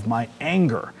rod of my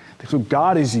anger. So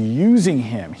God is using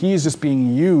him. He is just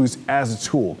being used as a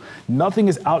tool. Nothing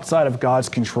is outside of God's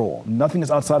control. Nothing is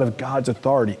outside of God's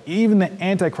authority. Even the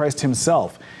Antichrist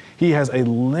himself, he has a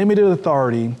limited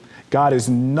authority. God has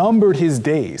numbered his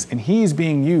days, and he's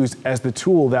being used as the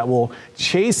tool that will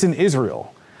chasten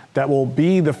Israel, that will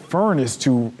be the furnace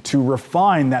to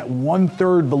refine that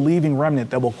 1/3 believing remnant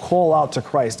that will call out to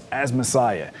Christ as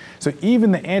Messiah. So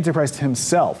even the Antichrist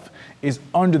himself is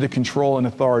under the control and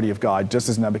authority of God, just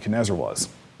as Nebuchadnezzar was.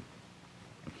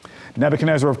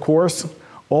 Nebuchadnezzar, of course,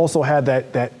 also had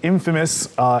that infamous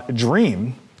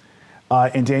dream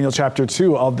in Daniel chapter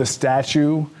 2 of the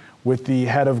statue with the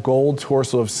head of gold,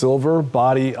 torso of silver,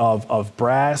 body of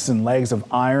brass, and legs of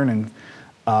iron,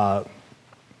 and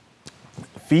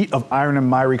feet of iron and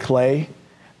miry clay.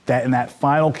 That in that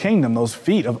final kingdom, those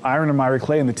feet of iron and miry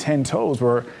clay and the 10 toes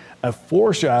were a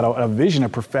foreshadow, a vision, a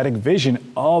prophetic vision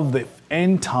of the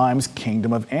end times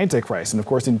kingdom of Antichrist. And of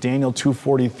course, in Daniel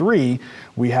 2:43,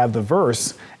 we have the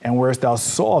verse, "And whereas thou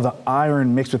saw the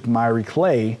iron mixed with miry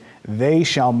clay, they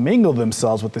shall mingle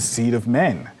themselves with the seed of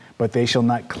men, but they shall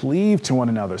not cleave to one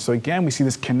another." So again, we see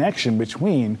this connection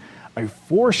between a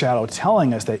foreshadow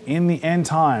telling us that in the end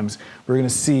times, we're going to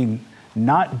see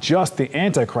not just the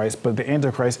Antichrist, but the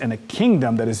Antichrist and a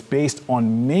kingdom that is based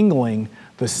on mingling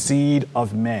the seed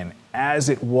of men, as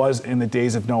it was in the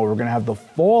days of Noah. We're going to have the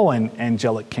fallen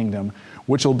angelic kingdom,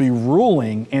 which will be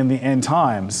ruling in the end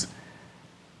times,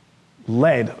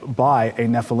 led by a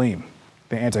Nephilim,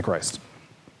 the Antichrist.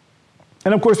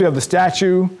 And of course, we have the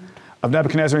statue of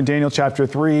Nebuchadnezzar in Daniel chapter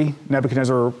 3.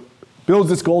 Nebuchadnezzar builds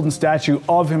this golden statue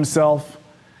of himself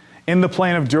in the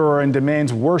plain of Dura and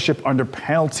demands worship under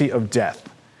penalty of death.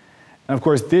 And of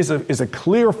course, this is a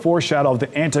clear foreshadow of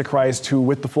the Antichrist who,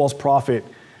 with the false prophet,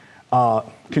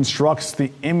 constructs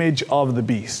the image of the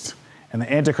beast. And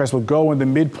the Antichrist will go in the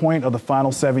midpoint of the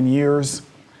final 7 years,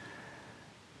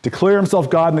 declare himself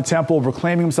God in the temple,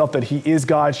 proclaiming himself that he is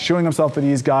God, showing himself that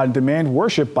he is God, and demand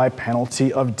worship by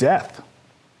penalty of death.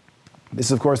 This,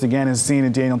 of course, again, is seen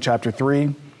in Daniel chapter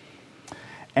 3.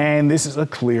 And this is a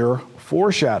clear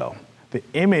foreshadow. The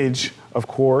image, of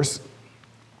course,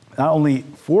 not only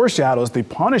foreshadows the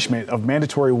punishment of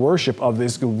mandatory worship of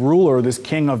this ruler, this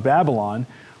king of Babylon,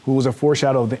 who was a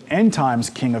foreshadow of the end times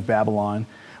king of Babylon,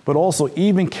 but also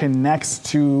even connects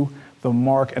to the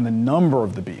mark and the number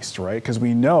of the beast, right? Because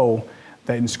we know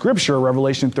that in Scripture,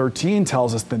 Revelation 13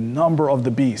 tells us the number of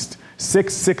the beast,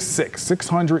 666,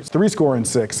 600,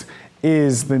 666,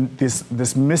 is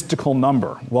this mystical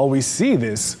number. Well, we see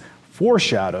this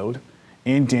foreshadowed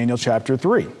in Daniel chapter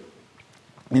 3,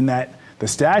 in that the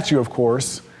statue, of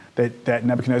course, that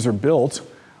Nebuchadnezzar built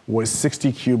was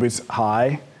 60 cubits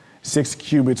high, 6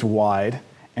 cubits wide,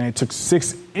 and it took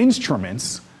 6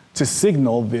 instruments to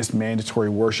signal this mandatory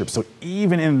worship. So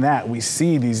even in that, we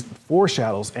see these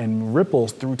foreshadows and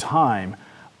ripples through time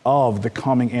of the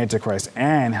coming Antichrist,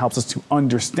 and helps us to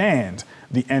understand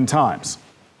the end times.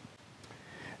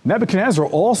 Nebuchadnezzar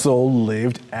also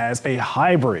lived as a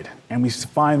hybrid, and we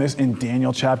find this in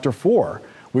Daniel chapter 4,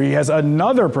 where he has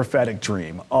another prophetic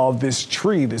dream of this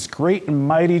tree, this great and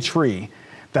mighty tree,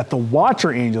 that the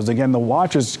watcher angels, again, the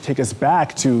watchers take us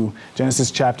back to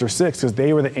Genesis chapter 6, because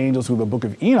they were the angels who the book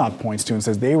of Enoch points to and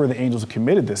says they were the angels who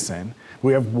committed this sin.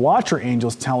 We have watcher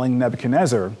angels telling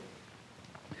Nebuchadnezzar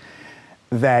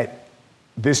that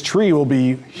this tree will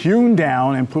be hewn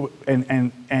down and put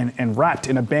and wrapped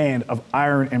in a band of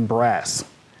iron and brass,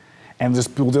 and this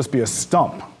will just be a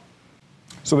stump.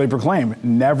 So they proclaim,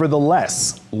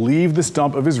 "Nevertheless, leave the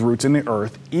stump of his roots in the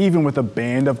earth, even with a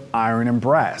band of iron and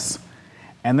brass."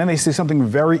 And then they say something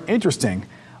very interesting.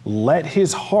 "Let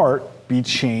his heart be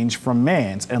changed from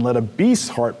man's, and let a beast's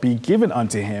heart be given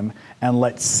unto him, and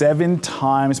let 7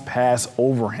 times pass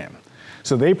over him."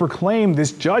 So they proclaim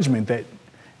this judgment that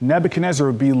Nebuchadnezzar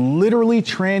would be literally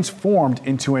transformed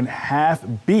into a half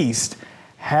beast,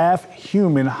 half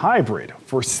human hybrid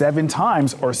for 7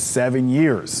 times or 7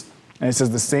 years. And it says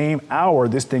the same hour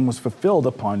this thing was fulfilled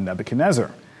upon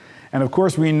Nebuchadnezzar. And of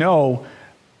course, we know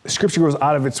Scripture goes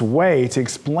out of its way to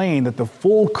explain that the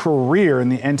full career in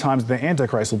the end times of the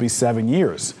Antichrist will be 7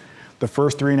 years. The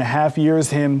first 3.5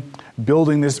 years, him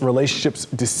building this relationships,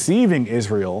 deceiving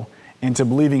Israel into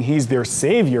believing he's their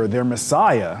savior, their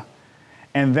Messiah.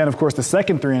 And then, of course, the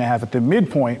second 3.5 at the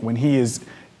midpoint, when he is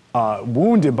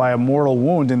wounded by a mortal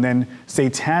wound and then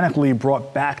satanically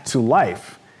brought back to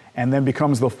life. and then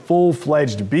becomes the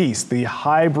full-fledged beast, the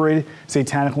hybrid,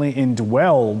 satanically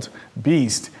indwelled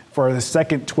beast for the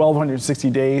second 1,260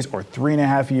 days or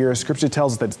 3.5 years. Scripture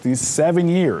tells us that it's these 7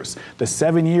 years, the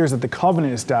 7 years that the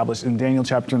covenant established in Daniel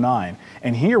chapter 9.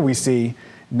 And here we see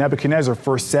Nebuchadnezzar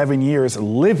for 7 years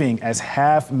living as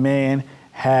half man,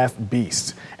 half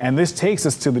beast. And this takes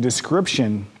us to the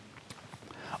description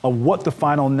of what the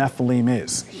final Nephilim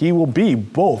is. He will be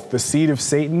both the seed of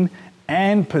Satan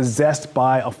and possessed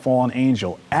by a fallen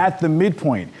angel. At the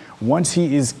midpoint, once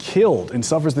he is killed and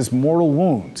suffers this mortal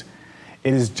wound,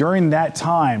 it is during that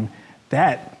time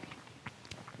that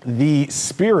the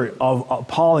spirit of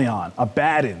Apollyon,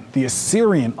 Abaddon, the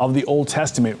Assyrian of the Old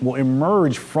Testament, will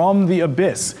emerge from the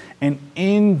abyss and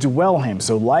indwell him.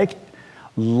 So like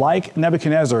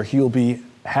Nebuchadnezzar, he will be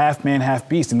half man, half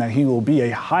beast, and that he will be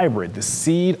a hybrid, the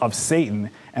seed of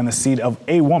Satan and the seed of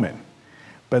a woman.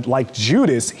 But like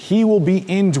Judas, he will be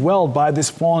indwelled by this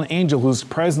fallen angel who's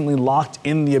presently locked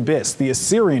in the abyss. The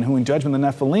Assyrian, who in judgment of the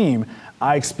Nephilim,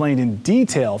 I explained in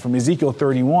detail from Ezekiel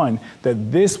 31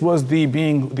 that this was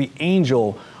the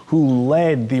angel who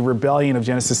led the rebellion of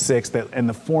Genesis 6 and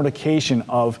the fornication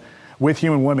with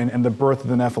human women and the birth of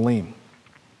the Nephilim.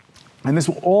 And this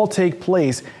will all take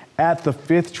place at the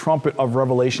 5th trumpet of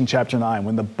Revelation chapter 9,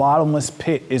 when the bottomless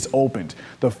pit is opened,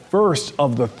 the first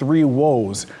of the 3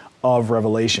 woes of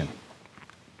Revelation.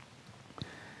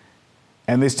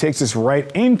 And this takes us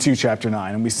right into chapter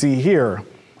 9, and we see here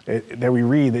that we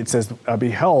read, it says, "I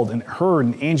beheld and heard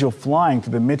an angel flying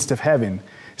through the midst of heaven,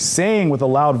 saying with a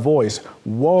loud voice,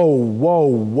 Woe, woe,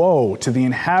 woe to the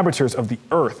inhabitants of the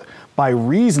earth, by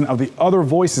reason of the other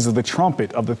voices of the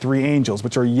trumpet of the 3 angels,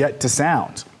 which are yet to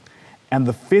sound. And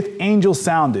the 5th angel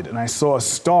sounded, and I saw a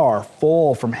star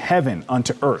fall from heaven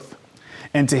unto earth.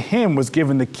 And to him was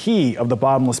given the key of the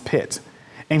bottomless pit.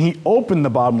 And he opened the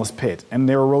bottomless pit, and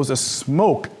there arose a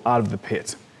smoke out of the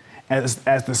pit, as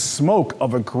the smoke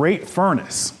of a great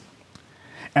furnace.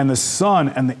 And the sun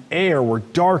and the air were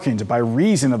darkened by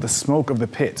reason of the smoke of the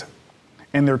pit.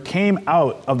 And there came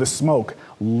out of the smoke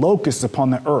locusts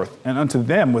upon the earth, and unto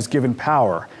them was given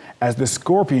power, as the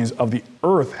scorpions of the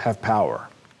earth have power.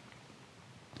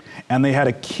 And they had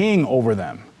a king over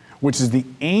them, which is the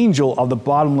angel of the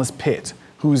bottomless pit,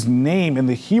 whose name in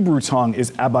the Hebrew tongue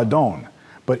is Abaddon,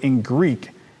 but in Greek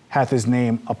hath his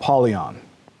name Apollyon."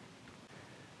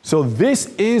 So this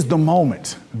is the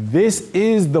moment. This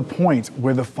is the point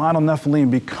where the final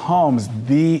Nephilim becomes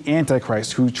the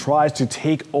Antichrist who tries to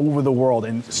take over the world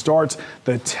and starts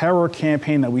the terror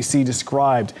campaign that we see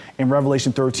described in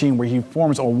Revelation 13, where he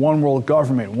forms a one world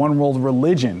government, one world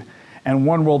religion, and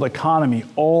one world economy,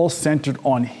 all centered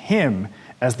on him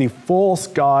as the false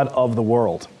god of the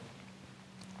world.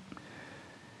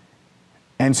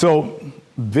 And so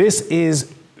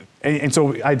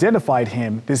identified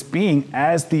him, this being,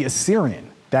 as the Assyrian,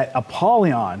 that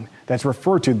Apollyon that's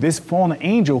referred to, this fallen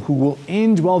angel who will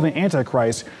indwell the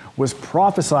Antichrist, was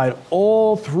prophesied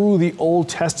all through the Old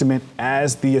Testament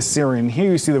as the Assyrian.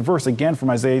 Here you see the verse again from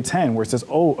Isaiah 10, where it says,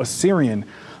 "O Assyrian,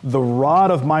 the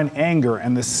rod of mine anger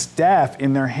and the staff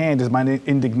in their hand is mine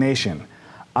indignation.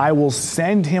 I will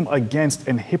send him against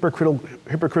an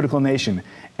hypocritical nation,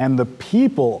 and the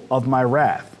people of my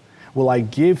wrath will I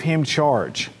give him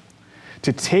charge,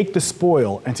 to take the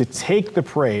spoil and to take the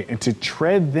prey and to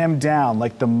tread them down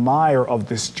like the mire of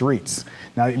the streets."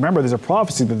 Now remember, there's a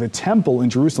prophecy that the temple in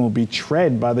Jerusalem will be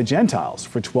tread by the Gentiles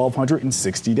for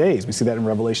 1,260 days. We see that in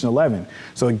Revelation 11.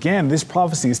 So again, this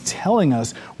prophecy is telling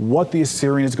us what the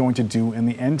Assyrian is going to do in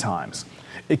the end times.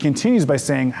 It continues by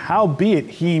saying, "Howbeit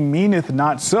he meaneth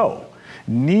not so,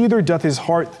 neither doth his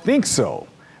heart think so,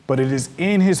 but it is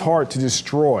in his heart to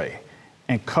destroy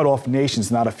and cut off nations,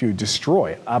 not a few."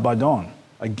 Destroy, Abaddon.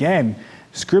 Again,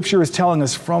 Scripture is telling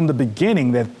us from the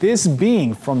beginning that this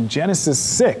being from Genesis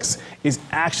 6 is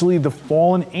actually the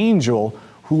fallen angel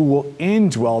who will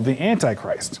indwell the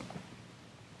Antichrist.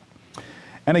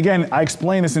 And again, I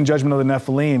explain this in Judgment of the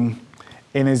Nephilim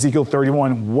in Ezekiel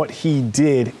 31, what he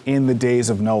did in the days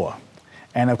of Noah.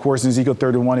 And of course, in Ezekiel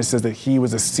 31, it says that he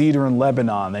was a cedar in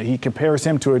Lebanon, that he compares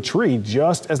him to a tree,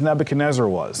 just as Nebuchadnezzar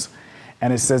was.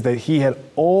 And it says that he had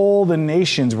all the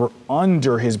nations were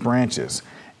under his branches.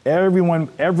 Everyone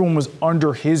was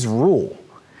under his rule.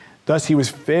 Thus he was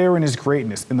fair in his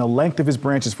greatness, in the length of his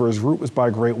branches, for his root was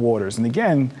by great waters. And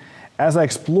again, as I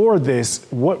explore this,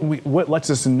 what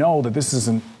lets us know that this is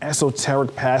an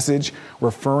esoteric passage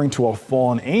referring to a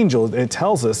fallen angel, it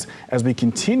tells us, as we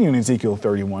continue in Ezekiel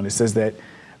 31, it says that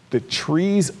the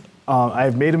trees, I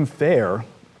have made him fair.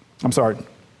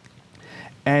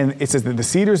 And it says that the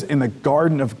cedars in the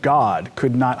garden of God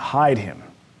could not hide him.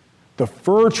 The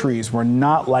fir trees were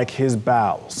not like his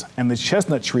boughs, and the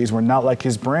chestnut trees were not like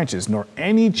his branches, nor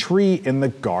any tree in the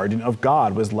garden of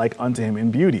God was like unto him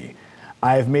in beauty.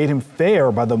 I have made him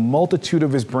fair by the multitude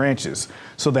of his branches,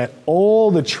 so that all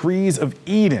the trees of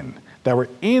Eden that were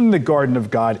in the garden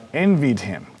of God envied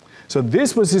him. So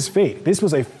this was his fate. This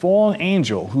was a fallen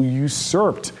angel who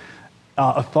usurped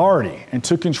authority and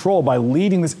took control by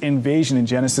leading this invasion in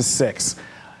Genesis 6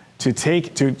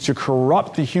 to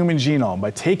corrupt the human genome by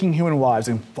taking human wives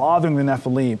and fathering the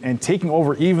Nephilim and taking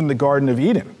over even the Garden of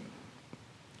Eden.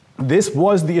 This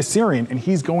was the Assyrian, and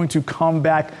he's going to come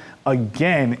back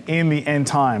again in the end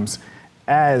times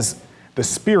as the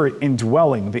spirit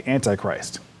indwelling the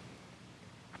Antichrist.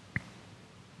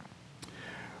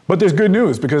 But there's good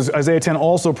news, because Isaiah 10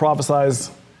 also prophesies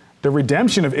the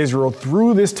redemption of Israel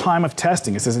through this time of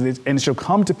testing. It says, and it shall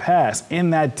come to pass in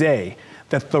that day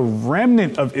that the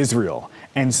remnant of Israel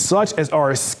and such as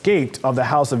are escaped of the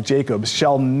house of Jacob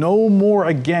shall no more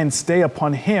again stay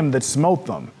upon him that smote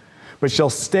them, but shall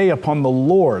stay upon the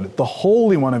Lord, the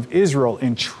Holy One of Israel,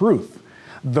 in truth.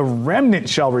 The remnant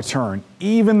shall return,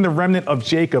 even the remnant of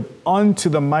Jacob, unto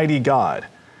the mighty God.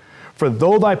 For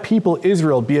though thy people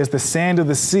Israel be as the sand of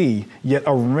the sea, yet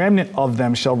a remnant of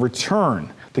them shall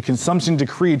return. The consumption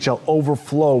decreed shall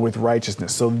overflow with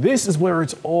righteousness. So this is where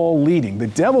it's all leading. The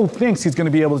devil thinks he's going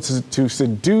to be able to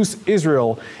seduce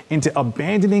Israel into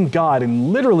abandoning God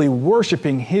and literally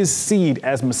worshiping his seed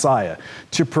as Messiah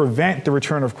to prevent the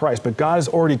return of Christ. But God has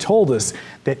already told us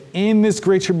that in this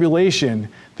great tribulation,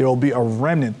 there will be a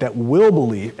remnant that will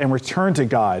believe and return to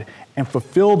God and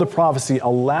fulfill the prophecy,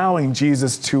 allowing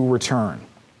Jesus to return.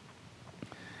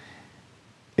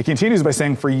 It continues by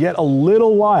saying, for yet a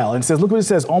little while. And it says, look what it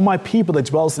says, O my people that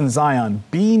dwells in Zion,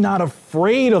 be not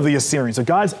afraid of the Assyrians. So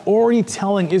God's already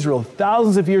telling Israel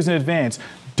thousands of years in advance,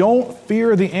 don't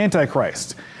fear the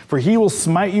Antichrist, for he will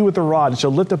smite you with the rod and shall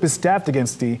lift up his staff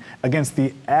against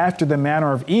thee after the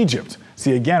manner of Egypt.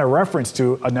 See, again, a reference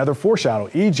to another foreshadow,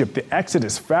 Egypt, the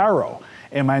Exodus, Pharaoh.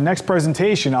 In my next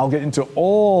presentation, I'll get into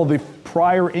all the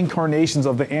prior incarnations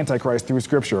of the Antichrist through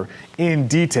Scripture in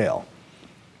detail.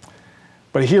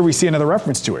 But here we see another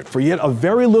reference to it. For yet a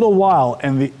very little while,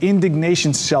 and the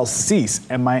indignation shall cease,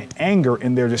 and my anger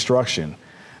in their destruction.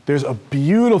 There's a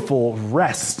beautiful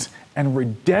rest and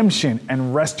redemption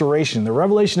and restoration. The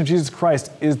revelation of Jesus Christ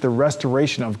is the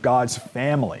restoration of God's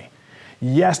family.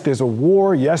 Yes, there's a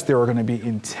war. Yes, there are going to be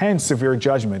intense, severe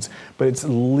judgments, but it's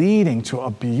leading to a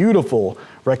beautiful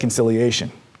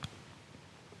reconciliation.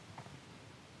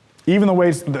 Even the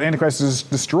ways the Antichrist is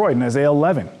destroyed in Isaiah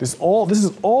 11. This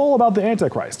is all about the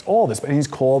Antichrist, all this. And he's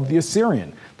called the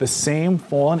Assyrian, the same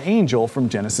fallen angel from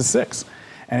Genesis 6.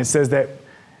 And it says that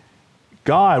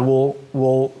God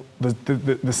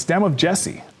the stem of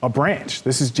Jesse, a branch.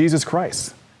 This is Jesus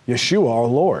Christ, Yeshua, our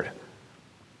Lord.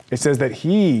 It says that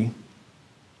he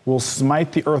will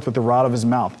smite the earth with the rod of his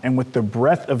mouth, and with the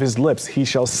breath of his lips he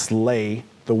shall slay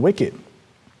the wicked.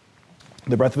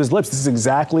 The breath of his lips. This is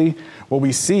exactly what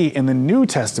we see in the New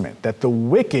Testament, that the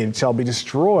wicked shall be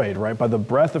destroyed, right, by the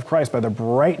breath of Christ, by the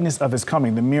brightness of his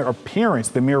coming. The mere appearance,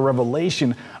 the mere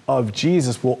revelation of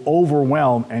Jesus will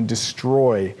overwhelm and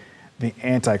destroy the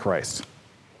Antichrist.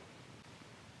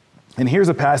 And here's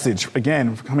a passage,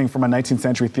 again, coming from a 19th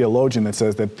century theologian that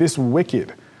says that this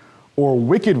wicked or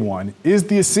wicked one is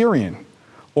the Assyrian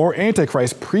or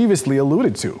Antichrist previously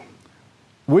alluded to.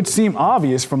 Would seem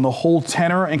obvious from the whole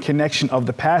tenor and connection of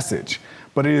the passage,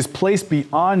 but it is placed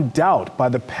beyond doubt by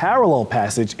the parallel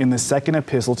passage in the second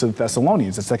epistle to the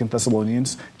Thessalonians, the 2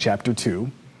 Thessalonians chapter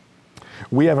 2.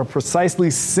 We have a precisely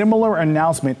similar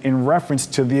announcement in reference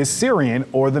to the Assyrian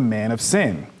or the man of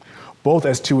sin, both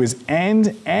as to his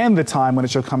end and the time when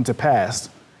it shall come to pass.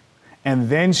 And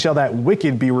then shall that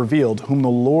wicked be revealed, whom the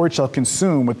Lord shall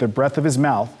consume with the breath of his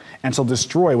mouth and shall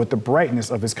destroy with the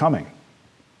brightness of his coming.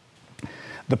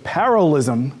 The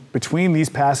parallelism between these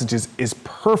passages is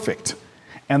perfect,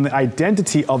 and the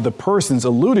identity of the persons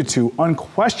alluded to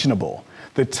unquestionable.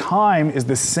 The time is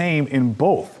the same in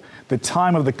both. The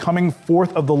time of the coming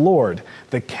forth of the Lord,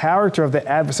 the character of the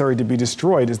adversary to be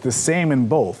destroyed is the same in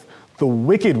both. The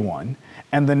wicked one,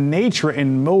 and the nature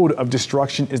and mode of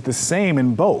destruction is the same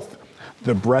in both.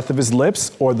 The breath of his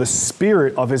lips or the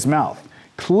spirit of his mouth.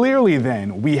 Clearly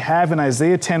then, we have in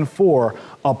Isaiah 10:4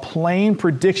 a plain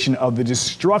prediction of the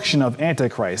destruction of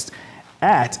Antichrist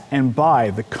at and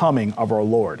by the coming of our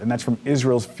Lord. And that's from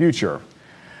Israel's Future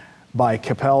by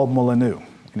Capel Molyneux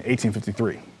in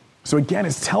 1853. So again,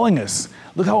 it's telling us,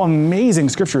 look how amazing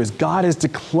Scripture is. God has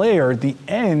declared the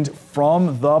end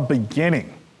from the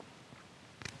beginning.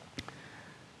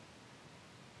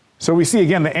 So we see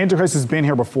again, the Antichrist has been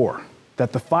here before.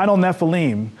 that the final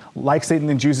Nephilim, like Satan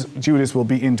and Judas, will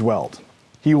be indwelled.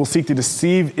 He will seek to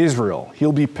deceive Israel.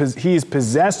 He has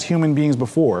possessed human beings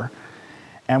before.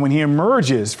 And when he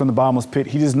emerges from the bottomless pit,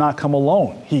 he does not come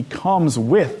alone. He comes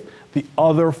with the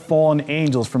other fallen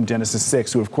angels from Genesis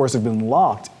 6, who of course have been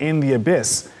locked in the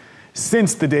abyss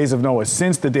since the days of Noah,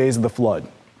 since the days of the flood.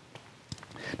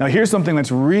 Now here's something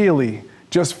that's really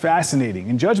just fascinating.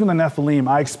 In Judgment of the Nephilim,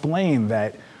 I explained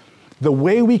that the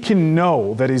way we can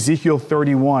know that Ezekiel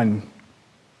 31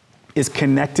 is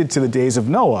connected to the days of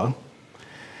Noah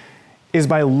is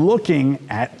by looking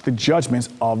at the judgments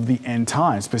of the end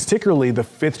times, particularly the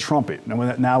fifth trumpet.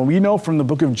 Now we know from the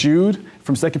book of Jude,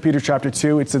 from 2 Peter chapter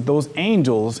 2, it says those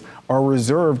angels are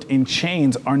reserved in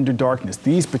chains under darkness.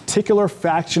 These particular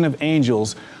faction of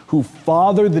angels who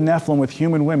fathered the Nephilim with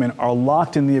human women are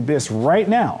locked in the abyss right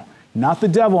now. Not the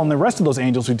devil and the rest of those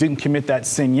angels who didn't commit that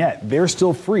sin yet. They're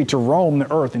still free to roam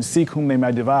the earth and seek whom they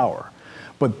may devour.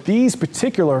 But these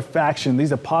particular faction,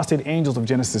 these apostate angels of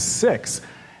Genesis 6,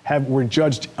 were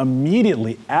judged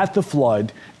immediately at the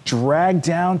flood, dragged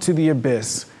down to the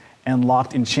abyss, and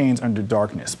locked in chains under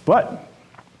darkness. But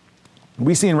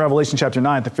we see in Revelation chapter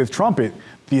 9, at the fifth trumpet,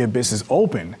 the abyss is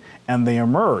open and they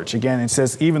emerge. Again, it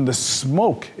says even the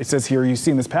smoke, it says here, you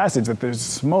see in this passage that there's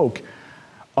smoke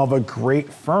of a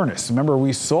great furnace. Remember,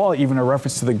 we saw even a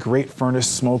reference to the great furnace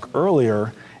smoke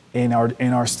earlier in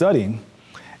our studying.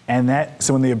 And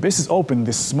so when the abyss is open,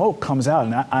 this smoke comes out.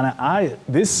 And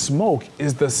this smoke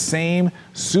is the same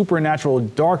supernatural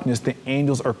darkness the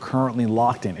angels are currently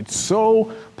locked in. It's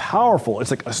so powerful. It's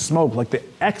like a smoke, like the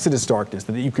Exodus darkness,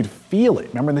 that you could feel it.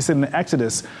 Remember they said in the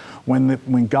Exodus,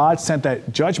 when God sent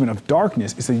that judgment of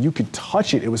darkness, he said you could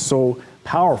touch it. It was so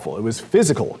powerful. It was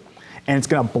physical. And it's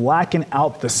going to blacken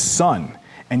out the sun.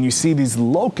 And you see these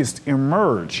locusts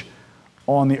emerge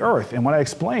on the earth. And what I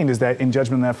explained is that in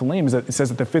Judgment of the Nephilim, is that it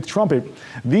says at the fifth trumpet,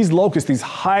 these locusts, these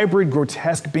hybrid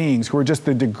grotesque beings who are just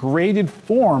the degraded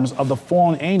forms of the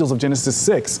fallen angels of Genesis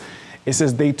 6, it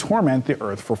says they torment the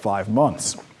earth for 5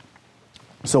 months.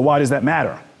 So why does that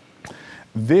matter?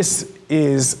 This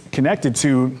is connected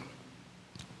to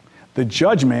the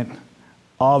judgment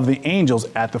of the angels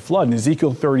at the flood. In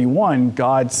Ezekiel 31,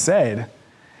 God said,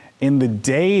 in the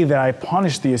day that I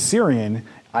punished the Assyrian,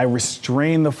 I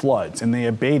restrained the floods, and they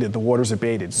abated, the waters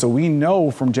abated. So we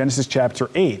know from Genesis chapter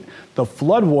 8, the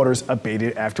flood waters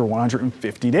abated after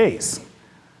 150 days.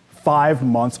 5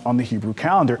 months on the Hebrew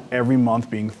calendar, every month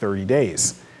being 30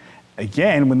 days.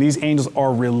 Again, when these angels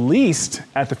are released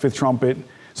at the fifth trumpet,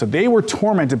 so they were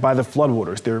tormented by the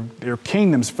floodwaters. Their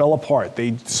kingdoms fell apart.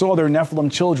 They saw their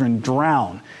Nephilim children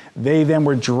drown. They then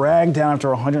were dragged down after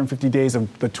 150 days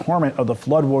of the torment of the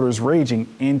floodwaters raging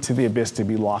into the abyss to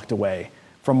be locked away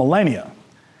for millennia.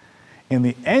 In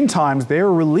the end times, they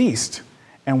are released.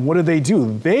 And what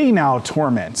do? They now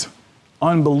torment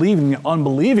the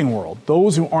unbelieving world,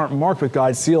 those who aren't marked with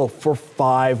God's seal, for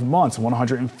 5 months,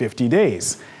 150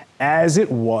 days. As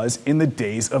it was in the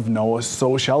days of Noah,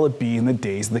 so shall it be in the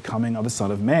days of the coming of the Son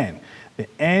of Man. The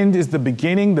end is the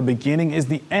beginning is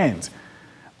the end.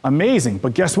 Amazing,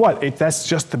 but guess what? That's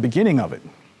just the beginning of it.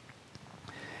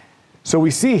 So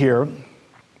we see here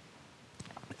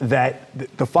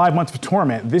that the 5 months of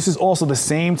torment, this is also the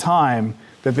same time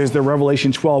that there's the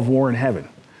Revelation 12 war in heaven.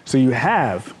 So you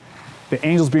have the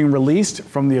angels being released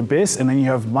from the abyss, and then you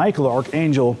have Michael, the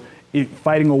archangel,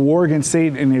 fighting a war against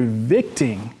Satan and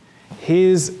evicting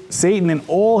Satan and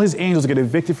all his angels get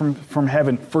evicted from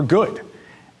heaven for good.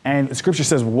 And Scripture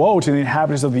says, woe to the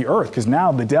inhabitants of the earth, because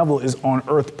now the devil is on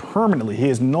earth permanently. He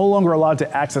is no longer allowed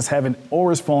to access heaven or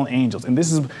his fallen angels. And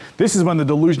this is when the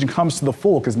delusion comes to the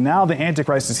full, because now the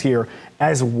Antichrist is here,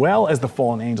 as well as the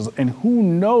fallen angels. And who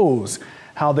knows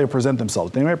how they present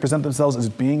themselves? They might present themselves as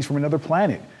beings from another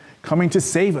planet, coming to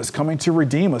save us, coming to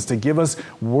redeem us, to give us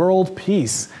world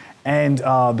peace and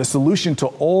the solution to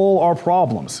all our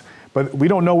problems. But we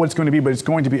don't know what it's going to be, but it's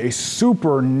going to be a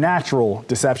supernatural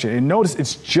deception. And notice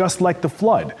it's just like the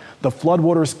flood. The flood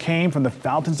waters came from the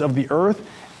fountains of the earth,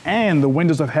 and the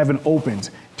windows of heaven opened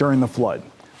during the flood.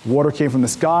 Water came from the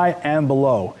sky and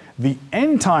below. The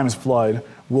end times flood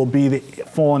will be the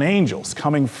fallen angels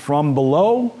coming from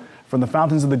below, from the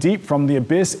fountains of the deep, from the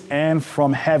abyss, and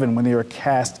from heaven when they are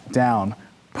cast down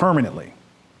permanently.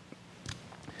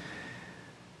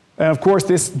 And of course,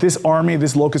 this army,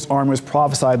 this locust army, was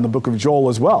prophesied in the book of Joel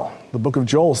as well. The book of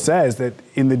Joel says that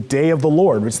in the day of the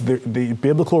Lord, which is the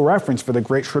biblical reference for the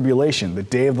great tribulation, the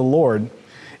day of the Lord,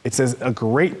 it says, a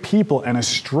great people and a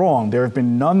strong, there have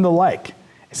been none the like.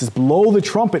 It says, blow the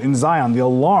trumpet in Zion, the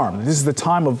alarm. This is the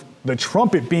time of the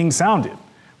trumpet being sounded.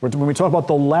 When we talk about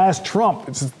the last trump,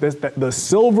 it's the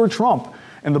silver trump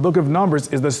in the book of Numbers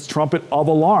is this trumpet of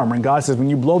alarm. And God says, when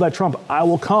you blow that trump, I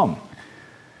will come.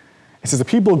 It says, the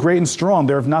people great and strong,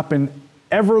 there have not been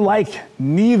ever like,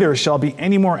 neither shall be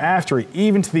any more after it,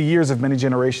 even to the years of many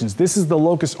generations. This is the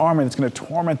locust army that's going to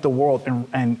torment the world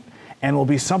and will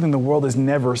be something the world has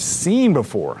never seen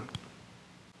before.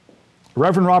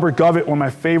 Reverend Robert Govett, one of my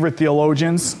favorite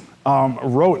theologians,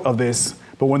 wrote of this,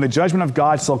 but when the judgment of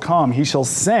God shall come, he shall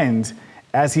send,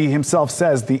 as he himself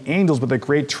says, the angels with a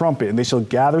great trumpet, and they shall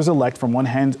gather his elect from one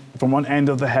end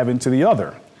of the heaven to the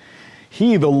other.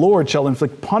 He, the Lord, shall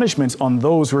inflict punishments on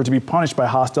those who are to be punished by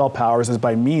hostile powers as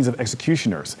by means of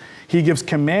executioners. He gives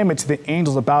commandment to the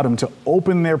angels about him to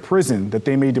open their prison, that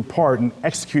they may depart and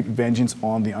execute vengeance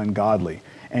on the ungodly.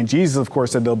 And Jesus, of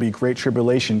course, said there'll be great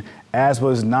tribulation, as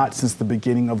was not since the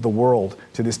beginning of the world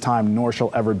to this time, nor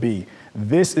shall ever be.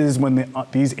 This is when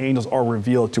these angels are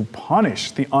revealed to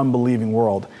punish the unbelieving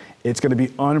world. It's going to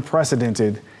be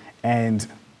unprecedented and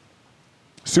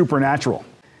supernatural.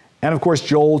 And of course,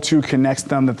 Joel 2 connects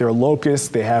them that they're locusts.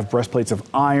 They have breastplates of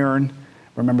iron.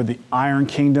 Remember, the Iron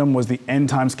Kingdom was the end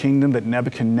times kingdom that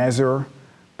Nebuchadnezzar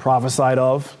prophesied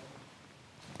of.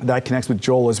 That connects with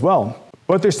Joel as well.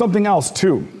 But there's something else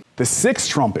too. The sixth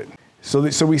trumpet. So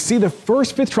we see the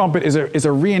first fifth trumpet is a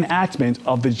reenactment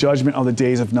of the judgment of the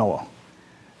days of Noah.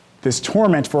 This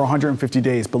torment for 150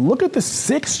 days. But look at the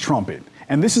sixth trumpet.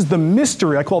 And this is the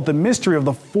mystery. I call it the mystery of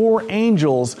the four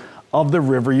angels of the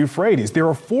river Euphrates. There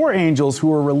are four angels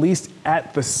who are released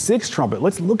at the sixth trumpet.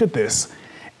 Let's look at this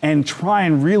and try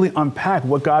and really unpack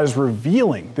what God is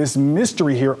revealing, this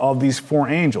mystery here of these four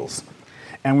angels.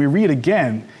 And we read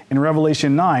again in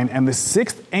Revelation 9, and the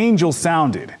sixth angel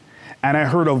sounded, and I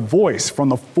heard a voice from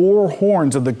the four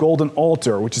horns of the golden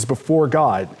altar, which is before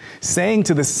God, saying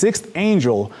to the sixth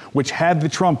angel, which had the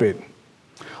trumpet,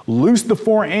 loose the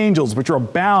four angels which are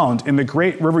bound in the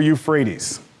great river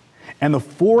Euphrates. And the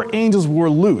four angels were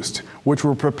loosed, which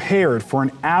were prepared for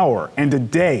an hour and a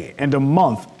day and a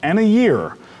month and a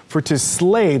year, for to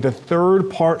slay the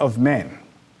third part of men.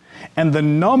 And the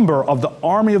number of the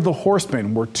army of the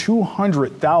horsemen were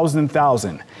 200,000.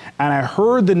 And I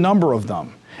heard the number of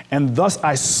them. And thus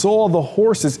I saw the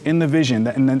horses in the vision,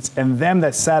 and them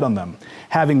that sat on them,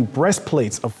 having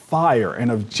breastplates of fire and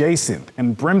of jacinth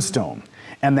and brimstone.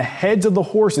 And the heads of the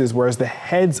horses were as the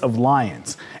heads of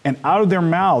lions, and out of their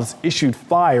mouths issued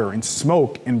fire and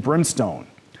smoke and brimstone.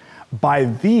 By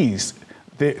these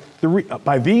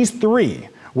three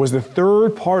was the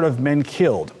third part of men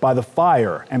killed, by the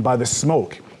fire and by the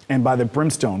smoke and by the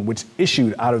brimstone which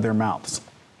issued out of their mouths.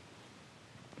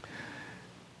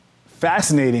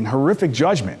 Fascinating, horrific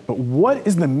judgment. But what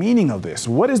is the meaning of this?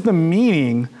 What is the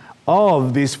meaning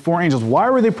of these four angels? Why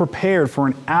were they prepared for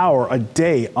an hour, a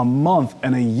day, a month,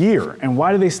 and a year? And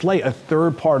why did they slay a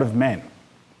third part of men?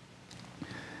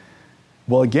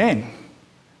 Well, again,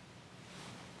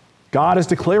 God has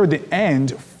declared the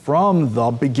end from the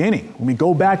beginning. When we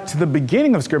go back to the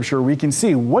beginning of Scripture, we can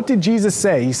see, what did Jesus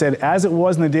say? He said, as it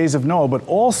was in the days of Noah, but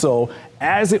also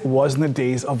as it was in the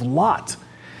days of Lot.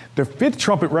 The fifth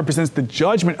trumpet represents the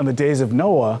judgment of the days of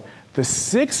Noah. The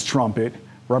sixth trumpet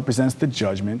represents the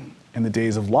judgment in the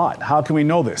days of Lot. How can we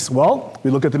know this? Well,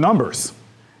 we look at the numbers.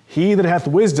 He that hath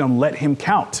wisdom, let him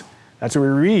count. That's what we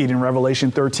read in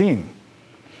Revelation 13.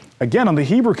 Again, on the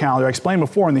Hebrew calendar, I explained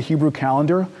before, in the Hebrew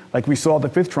calendar, like we saw at the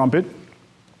fifth trumpet,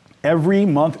 every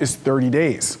month is 30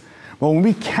 days. Well, when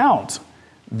we count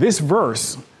this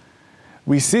verse,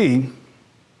 we see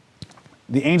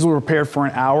the angels were prepared for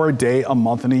an hour, a day, a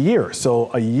month, and a year. So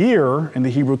a year in the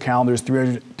Hebrew calendar is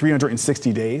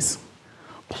 360 days,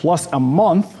 plus a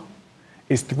month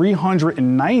is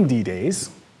 390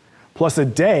 days, plus a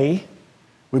day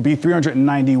would be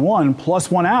 391, plus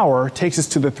 1 hour takes us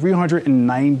to the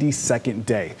 392nd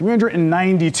day,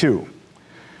 392.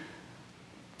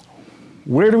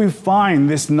 Where do we find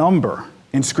this number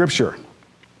in Scripture?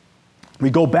 We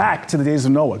go back to the days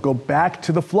of Noah, go back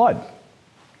to the flood.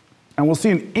 And we'll see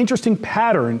an interesting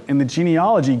pattern in the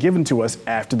genealogy given to us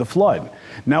after the flood.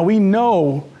 Now we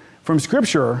know from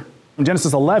Scripture, from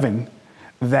Genesis 11,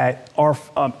 that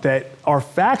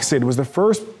Arphaxad was the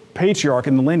first patriarch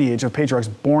in the lineage of patriarchs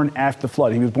born after the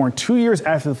flood. He was born 2 years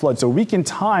after the flood. So we can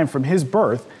time from his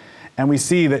birth, and we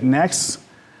see that next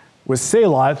was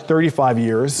Selah, 35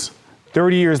 years.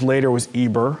 30 years later was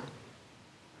Eber.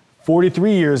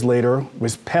 43 years later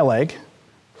was Peleg.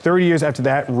 30 years after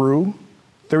that, Ru.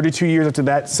 32 years after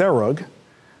that, Serug.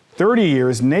 30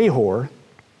 years, Nahor.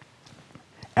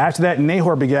 After that,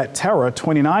 Nahor begat Terah,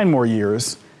 29 more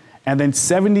years. And then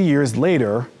 70 years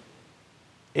later,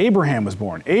 Abraham was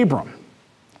born, Abram.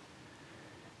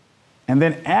 And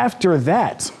then after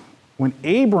that, when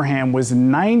Abraham was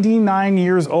 99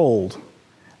 years old,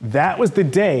 that was the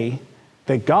day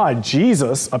that God,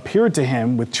 Jesus, appeared to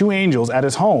him with 2 angels at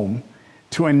his home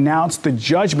to announce the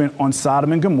judgment on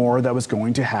Sodom and Gomorrah that was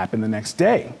going to happen the next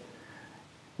day.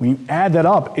 When you add that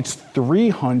up, it's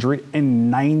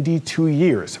 392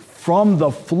 years from the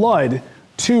flood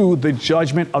to the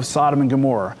judgment of Sodom and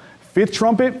Gomorrah. 5th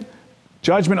trumpet,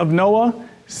 judgment of Noah.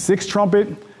 6th trumpet,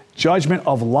 judgment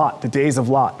of Lot, the days of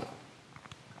Lot.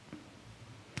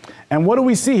 And what do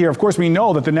we see here? Of course, we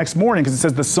know that the next morning, because it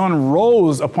says the sun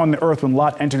rose upon the earth when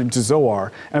Lot entered into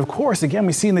Zoar. And of course, again,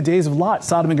 we see in the days of Lot,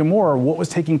 Sodom and Gomorrah, what was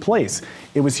taking place.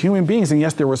 It was human beings, and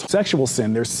yes, there was sexual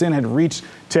sin. Their sin had reached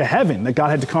to heaven, that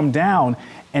God had to come down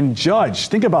and judge.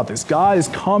 Think about this. God is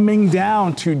coming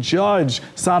down to judge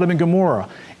Sodom and Gomorrah.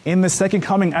 In the second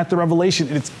coming at the Revelation,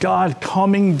 it's God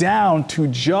coming down to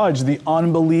judge the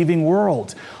unbelieving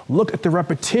world. Look at the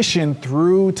repetition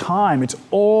through time. It's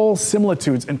all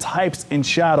similitudes and types and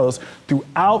shadows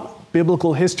throughout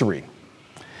biblical history.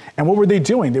 And what were they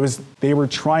doing? They were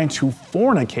trying to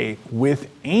fornicate with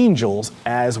angels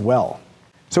as well.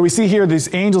 So we see here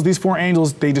these angels, these 4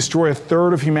 angels, they destroy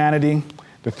 1/3 of humanity,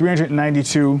 the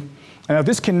 392. And now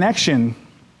this connection,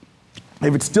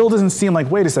 if it still doesn't seem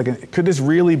like, wait a second, could this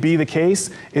really be the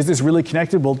case? Is this really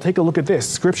connected? Well, take a look at this.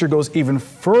 Scripture goes even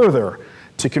further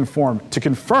to confirm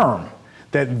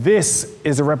that this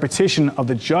is a repetition of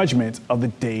the judgment of the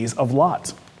days of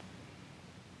Lot.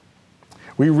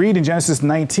 We read in Genesis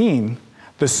 19,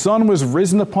 the sun was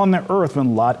risen upon the earth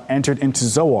when Lot entered into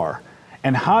Zoar.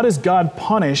 And how does God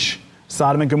punish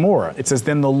Sodom and Gomorrah? It says,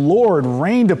 then the Lord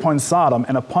rained upon Sodom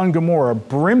and upon Gomorrah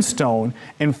brimstone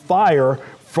and fire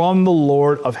from the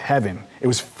Lord of heaven. It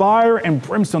was fire and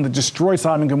brimstone that destroyed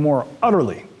Sodom and Gomorrah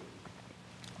utterly.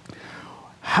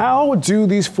 How do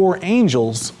these 4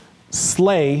 angels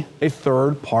slay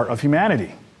 1/3 part of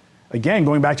humanity? Again,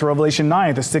 going back to Revelation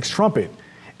 9, the 6th trumpet,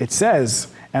 it says,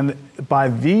 and by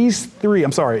these 3,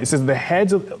 it says the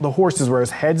heads of the horses were as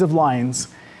heads of lions,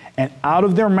 and out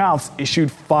of their mouths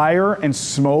issued fire and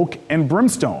smoke and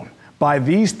brimstone. By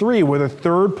these 3 were the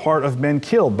 1/3 part of men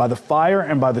killed, by the fire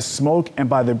and by the smoke and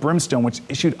by the brimstone which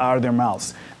issued out of their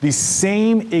mouths. The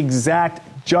same exact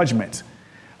judgment,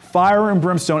 fire and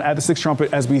brimstone at the 6th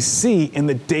trumpet, as we see in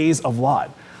the days of Lot.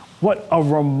 What a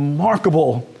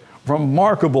remarkable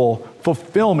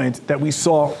fulfillment that we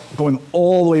saw going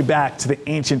all the way back to the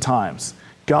ancient times.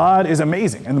 God is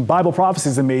amazing, and the Bible prophecy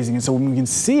is amazing. And so when we can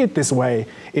see it this way,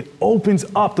 it opens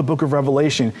up the book of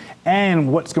Revelation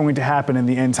and what's going to happen in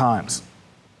the end times.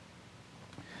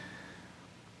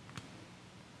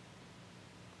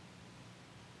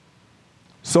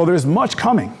 So there's much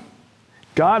coming.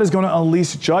 God is going to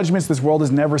unleash judgments this world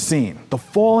has never seen. The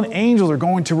fallen angels are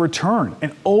going to return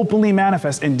and openly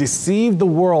manifest and deceive the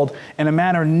world in a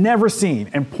manner never seen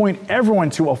and point everyone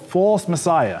to a false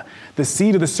Messiah, the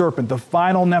seed of the serpent, the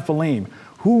final Nephilim,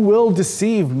 who will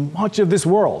deceive much of this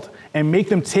world and make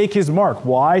them take his mark.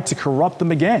 Why? To corrupt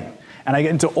them again. And I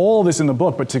get into all this in the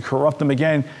book, but to corrupt them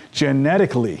again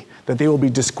genetically, that they will be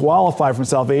disqualified from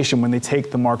salvation when they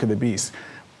take the mark of the beast.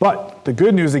 But the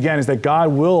good news, again, is that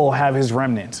God will have his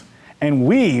remnant. And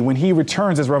we, when he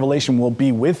returns as Revelation, will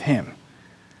be with him.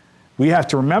 We have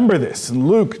to remember this. In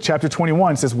Luke chapter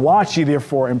 21 says, watch ye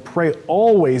therefore and pray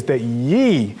always that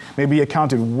ye may be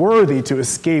accounted worthy to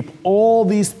escape all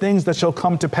these things that shall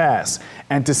come to pass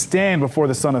and to stand before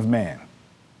the Son of Man.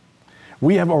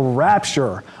 We have a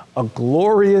rapture, a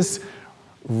glorious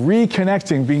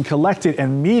reconnecting, being collected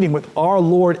and meeting with our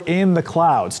Lord in the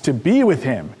clouds to be with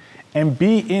him and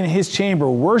be in his chamber,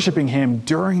 worshiping him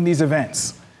during these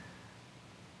events.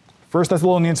 1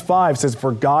 Thessalonians 5 says,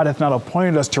 for God hath not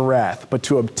appointed us to wrath, but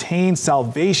to obtain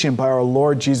salvation by our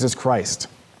Lord Jesus Christ.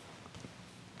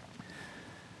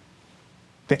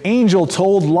 The angel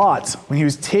told Lot, when he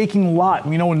was taking Lot,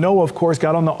 we know Noah, of course,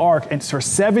 got on the ark, and for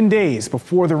 7 days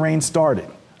before the rain started.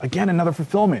 Again, another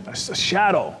fulfillment, a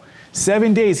shadow.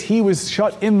 7 days he was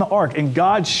shut in the ark, and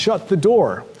God shut the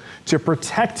door to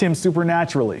protect him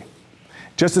supernaturally,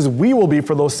 just as we will be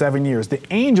for those 7 years. The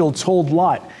angel told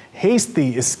Lot, haste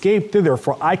thee, escape thither,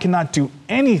 for I cannot do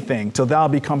anything till thou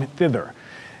be come thither.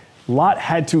 Lot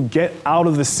had to get out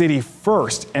of the city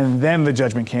first, and then the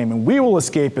judgment came, and we will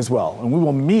escape as well, and we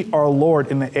will meet our Lord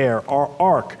in the air, our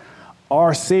ark,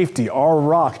 our safety, our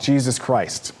rock, Jesus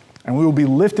Christ, and we will be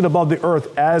lifted above the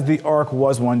earth as the ark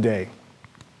was one day.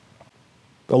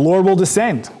 The Lord will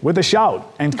descend with a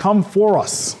shout and come for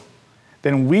us.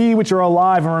 Then we which are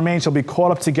alive and remain shall be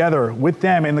caught up together with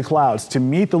them in the clouds to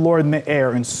meet the Lord in the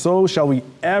air, and so shall we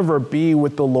ever be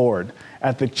with the Lord.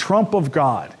 At the trump of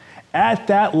God, at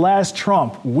that last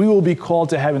trump, we will be called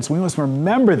to heaven. So we must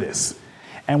remember this.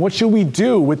 And what should we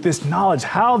do with this knowledge?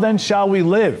 How then shall we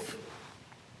live?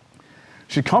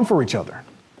 We should comfort each other.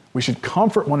 We should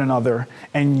comfort one another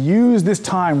and use this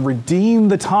time, redeem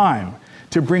the time,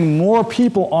 to bring more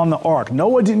people on the ark.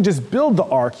 Noah didn't just build the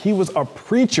ark, he was a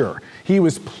preacher. He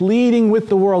was pleading with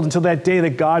the world until that day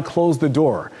that God closed the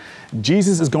door.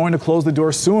 Jesus is going to close the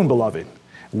door soon, beloved.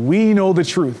 We know the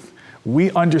truth.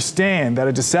 We understand that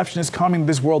a deception is coming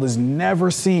this world has never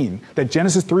seen, that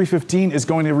Genesis 3:15 is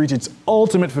going to reach its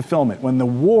ultimate fulfillment when the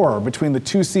war between the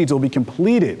two seeds will be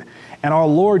completed and our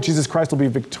Lord Jesus Christ will be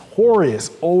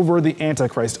victorious over the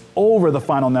Antichrist, over the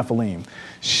final Nephilim.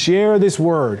 Share this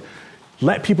word.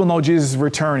 Let people know Jesus is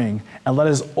returning, and let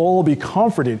us all be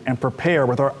comforted and prepare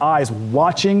with our eyes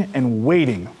watching and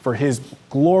waiting for his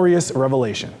glorious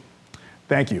revelation.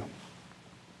 Thank you.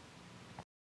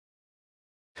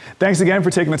 Thanks again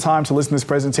for taking the time to listen to this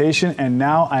presentation, and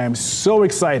now I am so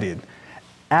excited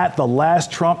at the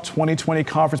last Trump 2020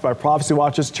 conference by Prophecy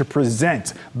Watchers to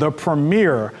present the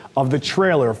premiere of the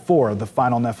trailer for the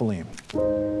final Nephilim.